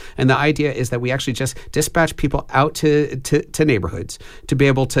Matters. And the idea is that we actually just dispatch people out to neighborhoods to be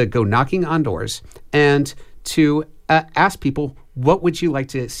able to go knocking on doors and to ask people, what would you like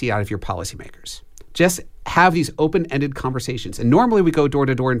to see out of your policymakers? Just have these open-ended conversations. And normally we go door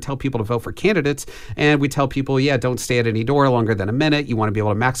to door and tell people to vote for candidates, and we tell people, don't stay at any door longer than a minute. You want to be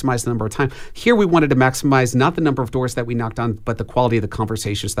able to maximize the number of time. Here we wanted to maximize not the number of doors that we knocked on, but the quality of the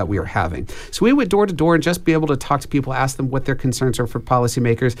conversations that we were having. So we went door to door and just be able to talk to people, ask them what their concerns are for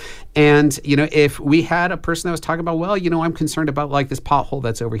policymakers. And, if we had a person that was talking about, I'm concerned about like this pothole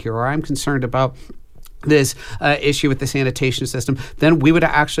that's over here, or I'm concerned about this issue with the sanitation system, then we would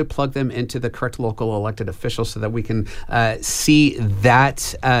actually plug them into the correct local elected officials so that we can see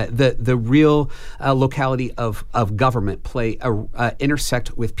that the real locality of government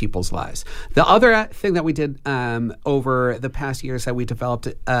intersect with people's lives. The other thing that we did over the past years that we developed,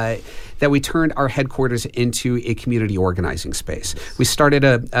 that we turned our headquarters into a community organizing space. We started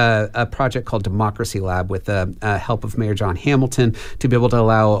a project called Democracy Lab with the help of Mayor John Hamilton to be able to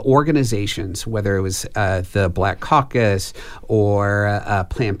allow organizations, whether it was the Black Caucus or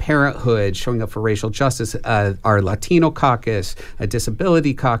Planned Parenthood, showing up for racial justice, our Latino Caucus, a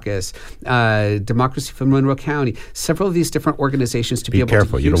Disability Caucus, Democracy for Monroe County, several of these different organizations to be able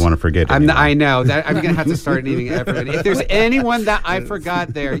careful, to you don't want to forget anyone. I know. That I'm going to have to start naming everybody. If there's anyone that I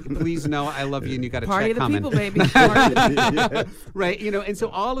forgot there, please know I love you and you got a check coming. Party of the people, baby. Right, and so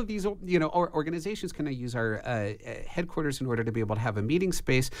all of these, organizations can use our headquarters in order to be able to have a meeting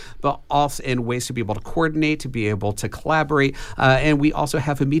space, but also in ways to be able to coordinate, to be able to collaborate. And we also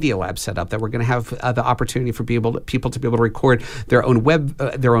have a media lab set up that we're going to have the opportunity for people to be able to record their own web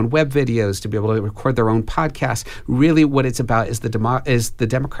videos, to be able to record their own podcasts. Really what it's about is the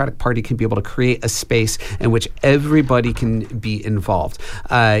Democratic Party can be able to create a space in which everybody can be involved.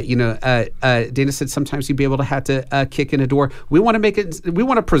 Dana said sometimes you'd be able to have to kick in a door. We want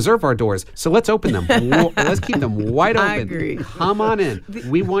to preserve our doors, so let's open them. Let's keep them wide open. I agree. Come on in.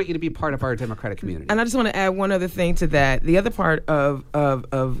 We want you to be part of our democratic community. And I just want to add one other thing to that. The other part of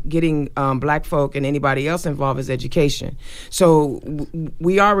getting Black folk and anybody else involved is education. So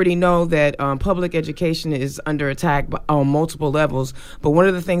we already know that public education is under attack on multiple levels. But one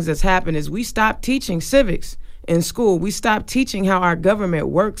of the things that's happened is we stopped teaching civics in school. We stopped teaching how our government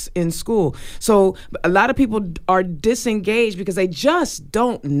works in school. So a lot of people are disengaged because they just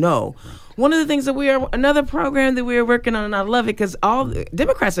don't know. One of the things another program that we're working on, and I love it because all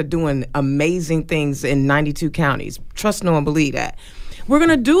Democrats are doing amazing things in 92 counties. Trust no one believe that. We're going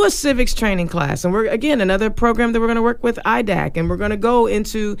to do a civics training class, and we're again another program that we're going to work with IDAC, and we're going to go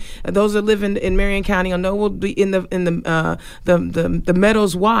into those that live in Marion County. I know we'll be in the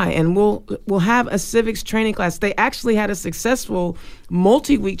Meadows Y, and we'll have a civics training class. They actually had a successful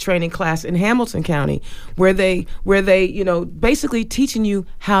multi-week training class in Hamilton County, where they basically teaching you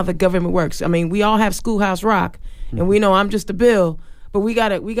how the government works. I mean, we all have Schoolhouse Rock, and we know I'm just a bill, but we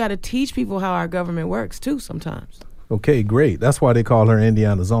gotta teach people how our government works too sometimes. Okay, great. That's why they call her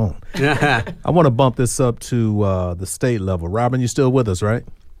Indiana's own. I want to bump this up to the state level. Robin, you still with us, right?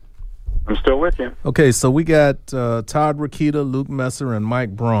 I'm still with you. Okay, so we got Todd Rokita, Luke Messer, and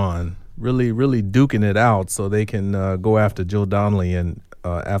Mike Braun really, really duking it out so they can go after Joe Donnelly and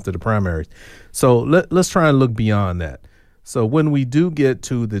after the primaries. So let's try and look beyond that. So when we do get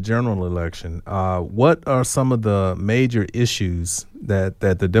to the general election, what are some of the major issues that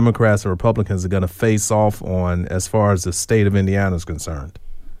the Democrats and Republicans are going to face off on as far as the state of Indiana is concerned?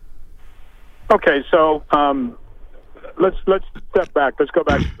 Okay, so let's step back. Let's go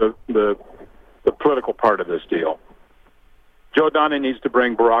back to the political part of this deal. Joe Donnelly needs to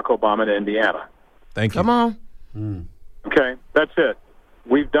bring Barack Obama to Indiana. Thank you. Come on. Okay, that's it.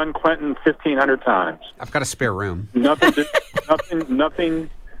 We've done Clinton 1,500 times. I've got a spare room. Nothing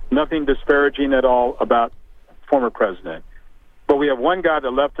disparaging at all about former president. But we have one guy that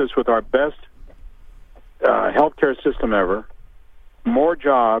left us with our best healthcare system ever, more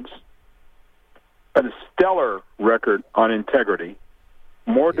jobs, a stellar record on integrity,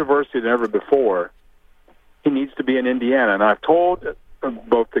 more diversity than ever before. He needs to be in Indiana, and I've told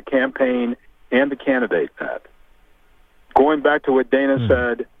both the campaign and the candidate that. Going back to what Dana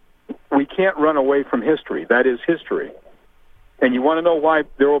said, we can't run away from history. That is history. And you want to know why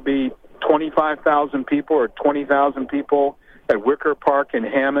there will be 25,000 people or 20,000 people at Wicker Park in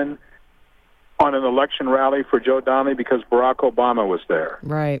Hammond on an election rally for Joe Donnelly? Because Barack Obama was there.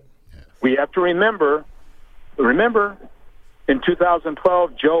 Right. We have to remember, in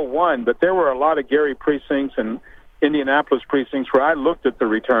 2012, Joe won, but there were a lot of Gary precincts and Indianapolis precincts where I looked at the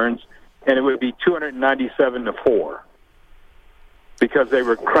returns, and it would be 297-4. Because they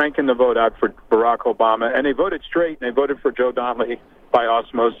were cranking the vote out for Barack Obama, and they voted straight, and they voted for Joe Donnelly by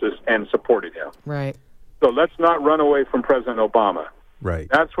osmosis and supported him. Right. So let's not run away from President Obama. Right.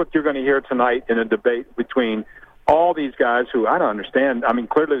 That's what you're going to hear tonight in a debate between all these guys who I don't understand. I mean,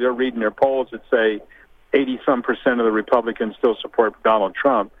 clearly they're reading their polls that say 80-some% of the Republicans still support Donald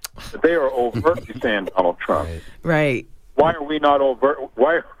Trump, but they are overtly saying Donald Trump. Right. Why are we not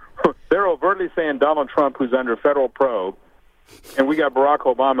they're overtly saying Donald Trump, who's under federal probe, and we got Barack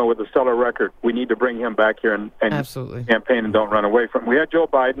Obama with a stellar record. We need to bring him back here and Absolutely. Campaign and don't run away from him. We had Joe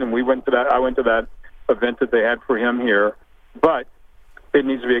Biden, and I went to that event that they had for him here, but it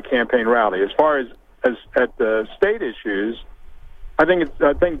needs to be a campaign rally. As far as at the state issues, I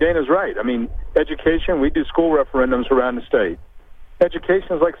think Dana's right. I mean, education, we do school referendums around the state.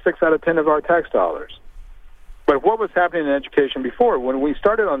 Education is like 6 out of 10 of our tax dollars. But what was happening in education before? When we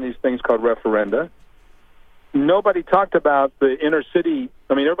started on these things called referenda, nobody talked about the inner city.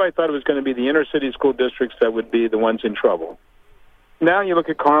 I mean, everybody thought it was going to be the inner city school districts that would be the ones in trouble. Now you look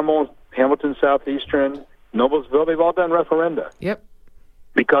at Carmel, Hamilton Southeastern, Noblesville, they've all done referenda. Yep.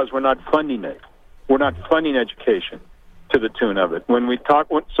 Because we're not funding it. We're not funding education to the tune of it. When we talk,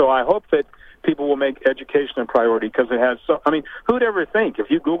 so I hope that people will make education a priority because it has so, I mean, who'd ever think, if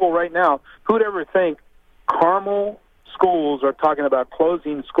you Google right now, who'd ever think Carmel schools are talking about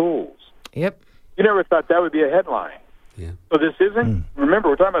closing schools? Yep. You never thought that would be a headline. Yeah. So this isn't, remember,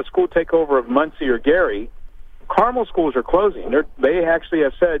 we're talking about school takeover of Muncie or Gary. Carmel schools are closing. They actually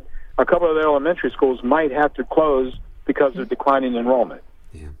have said a couple of their elementary schools might have to close because of declining enrollment.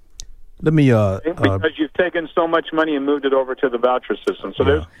 Yeah. Let me because you've taken so much money and moved it over to the voucher system. So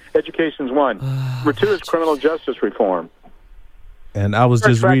there's education's one. Number two is criminal justice reform. And I was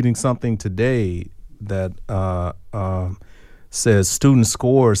just reading something today that says student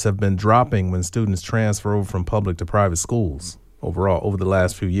scores have been dropping when students transfer over from public to private schools. Overall, over the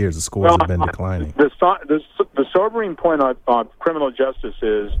last few years, the scores have been declining. The sobering point on criminal justice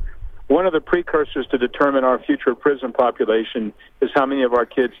is one of the precursors to determine our future prison population is how many of our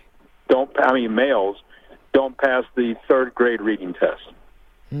kids males don't pass the third grade reading test.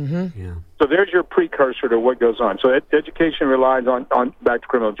 Mm-hmm. Yeah. So there's your precursor to what goes on. So education relies on back to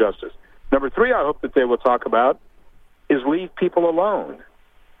criminal justice. Number three, I hope that they will talk about is leave people alone.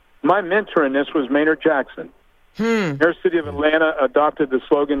 My mentor in this was Maynard Jackson. Mayor City of Atlanta adopted the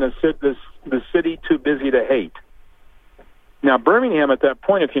slogan, the city too busy to hate. Now, Birmingham at that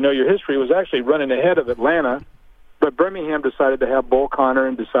point, if you know your history, was actually running ahead of Atlanta, but Birmingham decided to have Bull Connor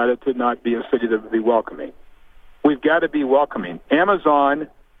and decided to not be a city that would be welcoming. We've got to be welcoming. Amazon,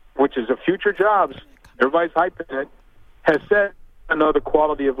 which is a future jobs, everybody's hyping it, has said, I know the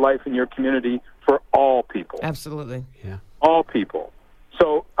quality of life in your community for all people. Absolutely. Yeah. All people.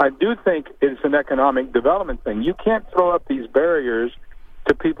 So I do think it's an economic development thing. You can't throw up these barriers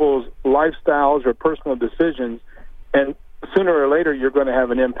to people's lifestyles or personal decisions, and sooner or later you're going to have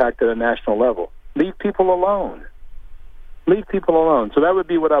an impact at a national level. Leave people alone. Leave people alone. So that would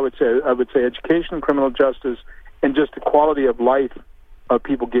be what I would say. I would say education, criminal justice, and just the quality of life of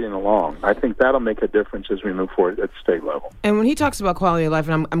people getting along. I think that'll make a difference as we move forward at the state level. And when he talks about quality of life,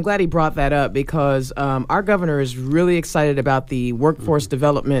 and I'm glad he brought that up because our governor is really excited about the workforce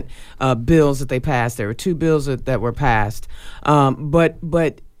development bills that they passed. There were 2 bills that were passed. But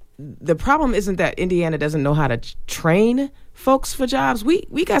the problem isn't that Indiana doesn't know how to train folks for jobs.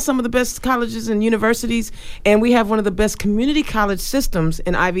 We got some of the best colleges and universities, and we have one of the best community college systems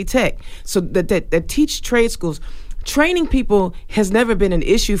in Ivy Tech. So that teach trade schools. Training people has never been an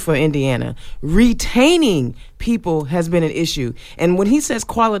issue for Indiana. Retaining people has been an issue. And when he says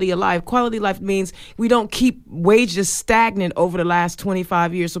quality of life means we don't keep wages stagnant over the last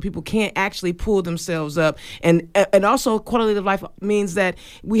 25 years so people can't actually pull themselves up. And also quality of life means that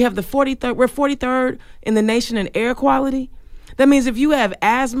we have we're 43rd in the nation in air quality. That means if you have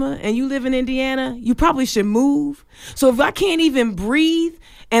asthma and you live in Indiana, you probably should move. So if I can't even breathe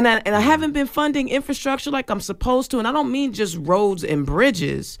and I haven't been funding infrastructure like I'm supposed to, and I don't mean just roads and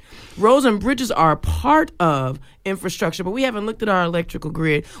bridges. Roads and bridges are a part of infrastructure, but we haven't looked at our electrical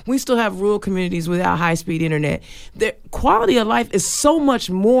grid. We still have rural communities without high-speed internet. The quality of life is so much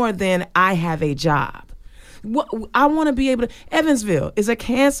more than I have a job. I want to be able to. Evansville is a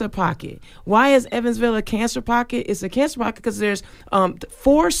cancer pocket. Why is Evansville a cancer pocket? It's a cancer pocket because there's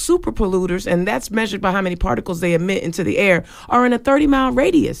 4 super polluters, and that's measured by how many particles they emit into the air, are in a 30-mile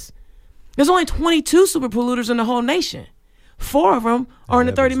radius. There's only 22 super polluters in the whole nation. 4 of them are in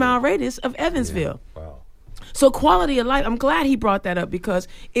the 30-mile radius of Evansville. Yeah. Wow. So quality of life, I'm glad he brought that up because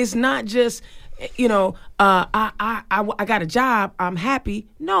it's not just, I got a job, I'm happy.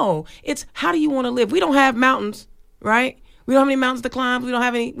 No, it's how do you want to live? We don't have mountains, right? We don't have any mountains to climb. We don't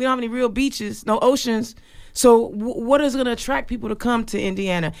have any real beaches, no oceans. So what is going to attract people to come to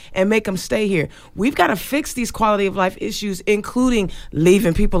Indiana and make them stay here? We've got to fix these quality of life issues, including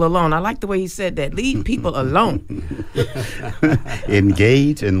leaving people alone. I like the way he said that. Leave people alone.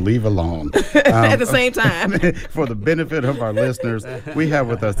 Engage and leave alone. At the same time. For the benefit of our listeners, we have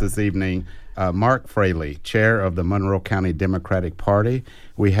with us this evening Mark Fraley, chair of the Monroe County Democratic Party.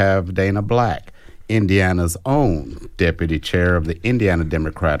 We have Dana Black, Indiana's own deputy chair of the Indiana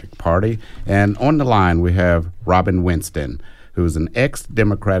Democratic Party. And on the line, we have Robin Winston, who's an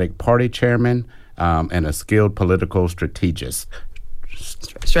ex-Democratic Party chairman and a skilled political strategist.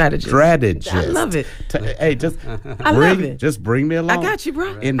 Strategist. I love it. Hey, just bring me along. I got you,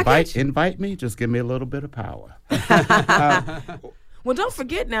 bro. Invite me. Just give me a little bit of power. Well, don't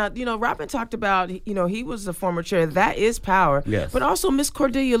forget now, Robin talked about, he was the former chair. That is power. Yes. But also Miss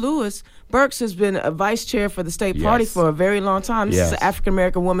Cordelia Lewis Burks has been a vice chair for the state party for a very long time. This is an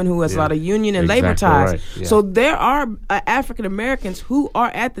African-American woman who has a lot of union and labor ties. Right. Yeah. So there are African-Americans who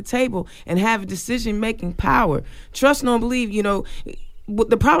are at the table and have decision-making power. Trust, don't believe,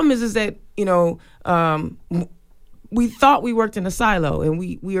 the problem is that, we thought we worked in a silo, and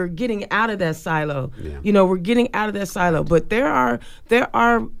we are getting out of that silo. Yeah. We're getting out of that silo. But there are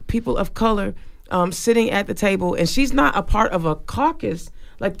people of color sitting at the table, and she's not a part of a caucus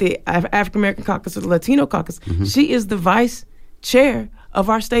like the African American caucus or the Latino caucus. Mm-hmm. She is the vice chair of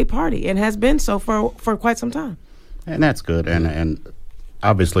our state party and has been so for quite some time. And that's good. And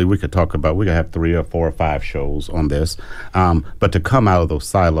obviously, we could have 3 or 4 or 5 shows on this. But to come out of those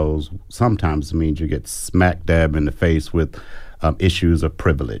silos sometimes means you get smack dab in the face with issues of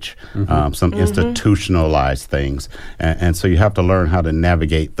privilege, some institutionalized things. And so you have to learn how to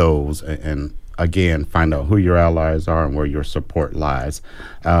navigate those and again, find out who your allies are and where your support lies.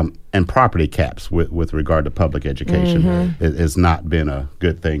 And property caps with regard to public education has not been a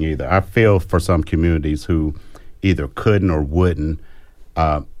good thing either. I feel for some communities who either couldn't or wouldn't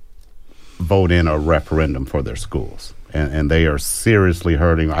vote in a referendum for their schools. And they are seriously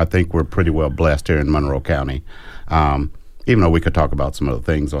hurting. I think we're pretty well blessed here in Monroe County, even though we could talk about some other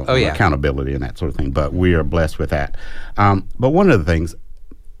things on accountability and that sort of thing, but we are blessed with that. But one of the things,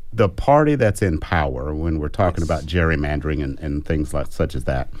 the party that's in power, when we're talking about gerrymandering and things such as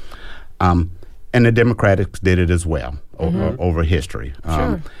that, and the Democrats did it as well over history.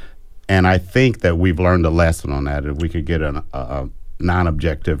 Sure. And I think that we've learned a lesson on that. If we could get a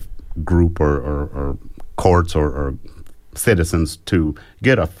non-objective group or courts or citizens to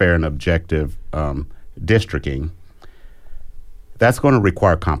get a fair and objective districting, that's going to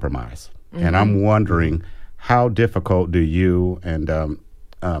require compromise. And I'm wondering, how difficult do you and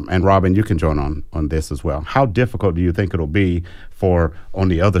Robin, you can join on this as well. How difficult do you think it'll be for, on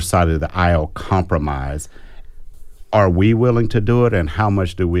the other side of the aisle, compromise? Are we willing to do it, and how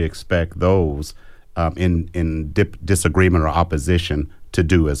much do we expect those in disagreement or opposition to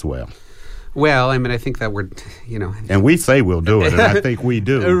do as well? Well, I mean, I think that we're, And we say we'll do it, and I think we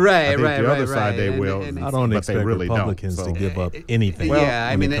do. Right. The other side, they will. I don't expect really Republicans to give up anything. Well, yeah,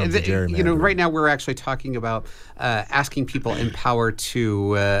 I mean, right now we're actually talking about asking people in power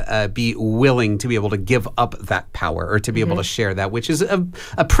to be willing to be able to give up that power or to be able to share that, which is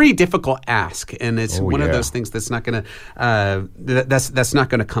a pretty difficult ask, and it's one of those things that's not going to that's not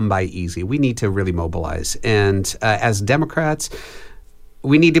going to come by easy. We need to really mobilize, and as Democrats,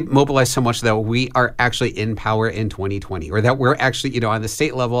 we need to mobilize so much that we are actually in power in 2020, or that we're actually, on the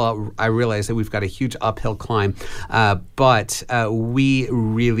state level, I realize that we've got a huge uphill climb, but we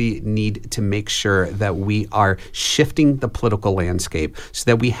really need to make sure that we are shifting the political landscape so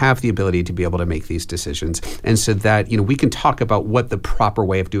that we have the ability to be able to make these decisions, and so that, we can talk about what the proper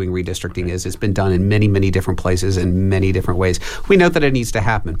way of doing redistricting is. It's been done in many, many different places in many different ways. We know that it needs to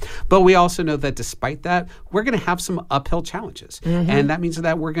happen, but we also know that despite that, we're going to have some uphill challenges, and that means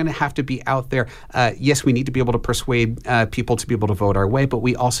that we're going to have to be out there. Yes, we need to be able to persuade people to be able to vote our way, but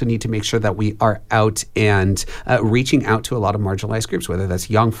we also need to make sure that we are out and reaching out to a lot of marginalized groups, whether that's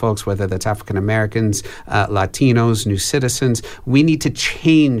young folks, whether that's African Americans, Latinos, new citizens. We need to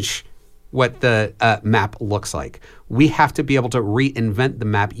change what the map looks like. We have to be able to reinvent the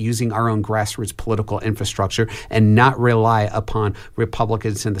map using our own grassroots political infrastructure and not rely upon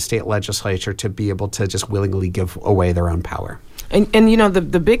Republicans in the state legislature to be able to just willingly give away their own power. And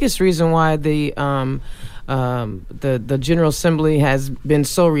the biggest reason why the General Assembly has been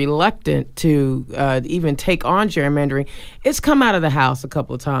so reluctant to even take on gerrymandering, it's come out of the House a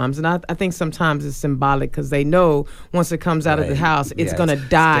couple of times, and I think sometimes it's symbolic because they know once it comes out of the House, it's going to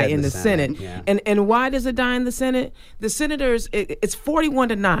die in the Senate. Yeah. And why does it die in the Senate? The senators, it's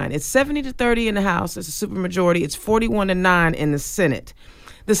 41-9. It's 70-30 in the House. It's a supermajority. It's 41-9 in the Senate.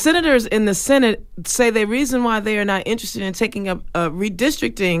 The senators in the Senate say the reason why they are not interested in taking up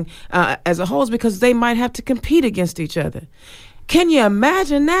redistricting as a whole is because they might have to compete against each other. Can you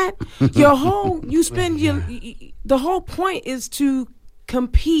imagine that? The whole point is to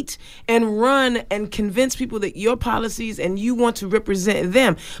compete and run and convince people that your policies and you want to represent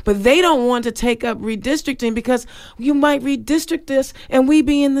them. But they don't want to take up redistricting because you might redistrict this and we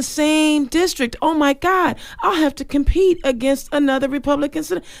be in the same district. Oh my God, I'll have to compete against another Republican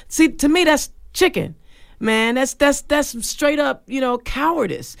senator. See, to me, that's chicken. man. That's straight up,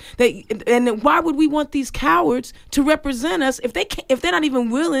 cowardice. And why would we want these cowards to represent us if they're not even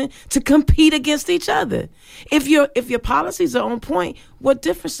willing to compete against each other? If your policies are on point, what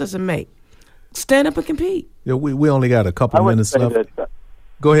difference does it make? Stand up and compete. Yeah, we only got a couple minutes left.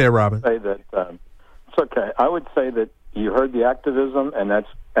 Go ahead, Robin. It's okay. I would say that you heard the activism, and that's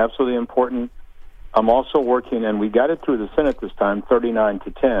absolutely important. I'm also working, and we got it through the Senate this time,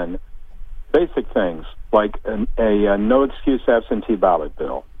 39-10. Basic things like a no excuse absentee ballot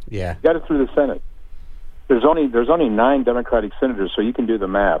bill. Yeah, got it through the Senate. There's only 9 Democratic senators, so you can do the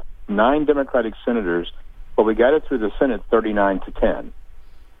math. 9 Democratic senators, but we got it through the Senate 39-10.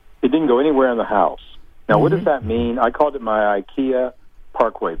 It didn't go anywhere in the House. Now, what does that mean? I called it my IKEA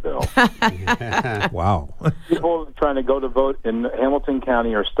Parkway bill. Wow. People trying to go to vote in Hamilton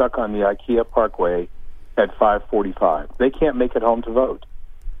County are stuck on the IKEA Parkway at 5:45. They can't make it home to vote.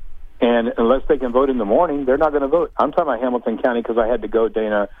 And unless they can vote in the morning, they're not going to vote. I'm talking about Hamilton County because I had to go,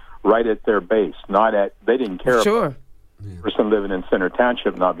 Dana, right at their base, they didn't care about a person living in Center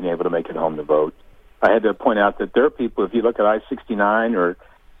Township not being able to make it home to vote. I had to point out that there are people, if you look at I-69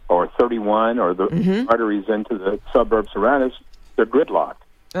 or 31 or the arteries into the suburbs around us, they're gridlocked.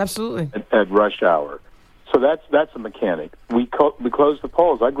 Absolutely. At rush hour. So that's a mechanic. We closed the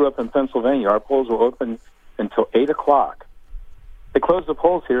polls. I grew up in Pennsylvania. Our polls were open until 8 o'clock. They closed the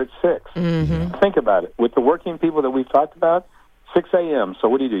polls here at 6. Mm-hmm. Think about it. With the working people that we've talked about, 6 a.m. So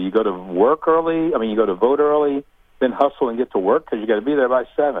what do? You go to work early? You go to vote early, then hustle and get to work because you got to be there by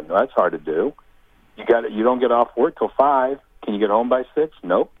 7. Well, that's hard to do. You don't get off work till 5. Can you get home by 6?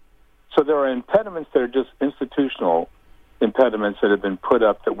 Nope. So there are impediments that are just institutional impediments that have been put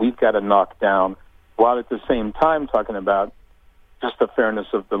up that we've got to knock down, while at the same time talking about just the fairness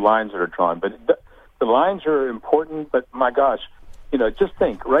of the lines that are drawn. But the lines are important, but my gosh, just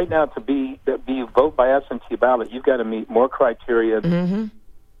think, right now to be vote by absentee ballot, you've got to meet more criteria to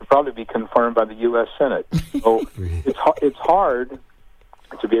probably be confirmed by the U.S. Senate. So it's hard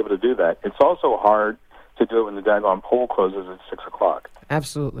to be able to do that. It's also hard to do it when the daggone poll closes at 6 o'clock.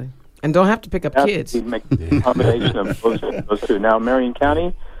 Absolutely. And don't have to pick up kids. Make a combination of those two. Now, Marion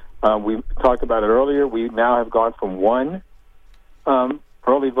County, we talked about it earlier. We now have gone from 1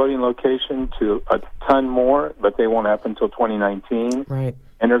 early voting location to a ton more, but they won't happen until 2019. Right.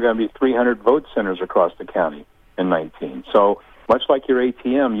 And there are going to be 300 vote centers across the county in 19. So much like your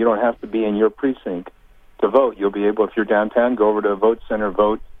ATM, you don't have to be in your precinct to vote. You'll be able, if you're downtown, go over to a vote center,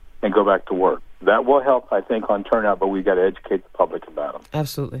 vote, and go back to work. That will help, I think, on turnout, but we've got to educate the public about them.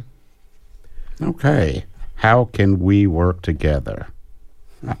 Absolutely. Okay. How can we work together?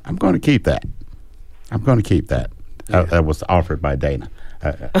 I'm going to keep that. That was offered by Dana.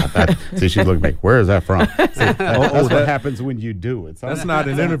 See, she's looking back. Where is that from? That's what happens when you do it. That's not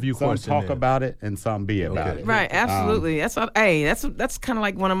an interview question. Some talk about it and some be about it. Right, absolutely. That's kind of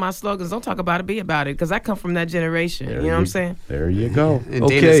like one of my slogans. Don't talk about it, be about it. Because I come from that generation. You know what I'm saying? There you go. And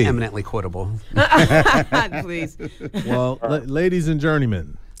Dana's eminently quotable. Please. Well, ladies and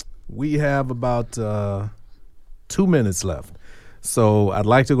journeymen, we have about 2 minutes left. So I'd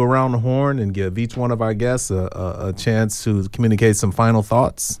like to go around the horn and give each one of our guests a chance to communicate some final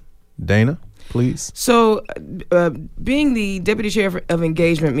thoughts. Dana, please. So being the deputy chair of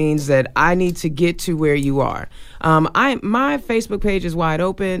engagement means that I need to get to where you are. My Facebook page is wide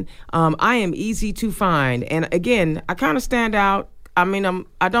open. I am easy to find. And again, I kind of stand out. I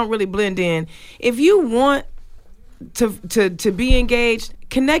don't really blend in. If you want to be engaged,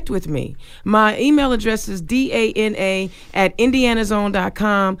 connect with me. My email address is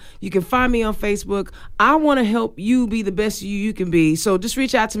dana@indianazone.com. You can find me on Facebook. I want to help you be the best you can be. So just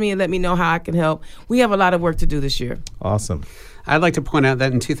reach out to me and let me know how I can help. We have a lot of work to do this year. Awesome. I'd like to point out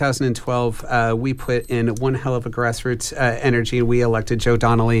that in 2012, we put in one hell of a grassroots energy, and we elected Joe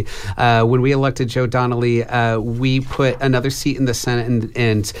Donnelly. When we elected Joe Donnelly, we put another seat in the Senate,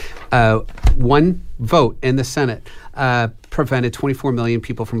 and one vote in the Senate prevented 24 million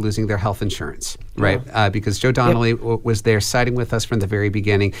people from losing their health insurance, right? Because Joe Donnelly was there siding with us from the very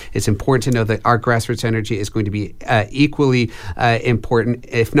beginning. It's important to know that our grassroots energy is going to be equally important,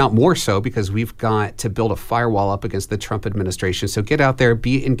 if not more so, because we've got to build a firewall up against the Trump administration. So get out there,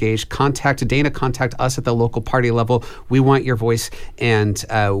 be engaged, contact Dana, contact us at the local party level. We want your voice, and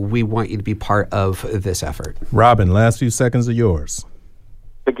we want you to be part of this effort. Robin, last few seconds are yours.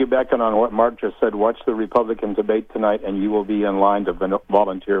 Piggybacking on what Mark just said, watch the Republican debate tonight, and you will be in line to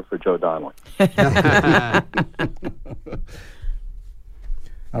volunteer for Joe Donnelly.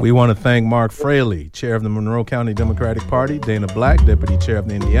 We want to thank Mark Fraley, chair of the Monroe County Democratic Party, Dana Black, deputy chair of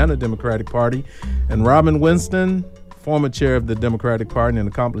the Indiana Democratic Party, and Robin Winston, former chair of the Democratic Party and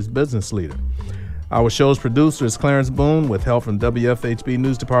accomplished business leader. Our show's producer is Clarence Boone with help from WFHB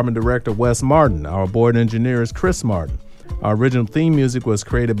News Department Director Wes Martin. Our board engineer is Chris Martin. Our original theme music was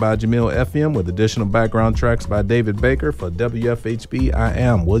created by Jamil FM with additional background tracks by David Baker. For WFHB, I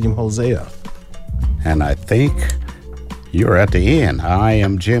am William Hosea. And I think you're at the end. I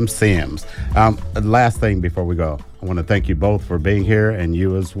am Jim Sims. Last thing before we go, I want to thank you both for being here, and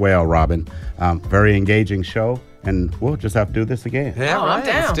you as well, Robin. Very engaging show, and we'll just have to do this again. Yeah, right.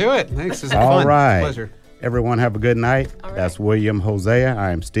 Let's do it. Thanks. This is All fun. right. Pleasure. Everyone have a good night. Right. That's William Hosea.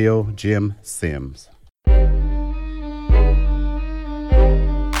 I am still Jim Sims.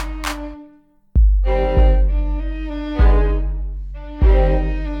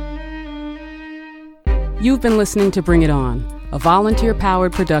 You've been listening to Bring It On, a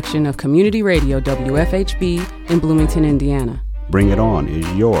volunteer-powered production of Community Radio WFHB in Bloomington, Indiana. Bring It On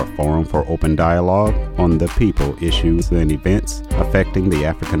is your forum for open dialogue on the people, issues, and events affecting the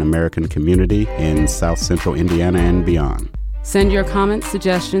African American community in South Central Indiana and beyond. Send your comments,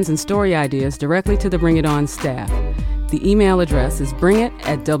 suggestions, and story ideas directly to the Bring It On staff. The email address is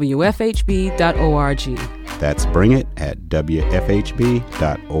bringit@wfhb.org. That's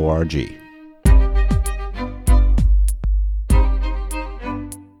bringit@wfhb.org.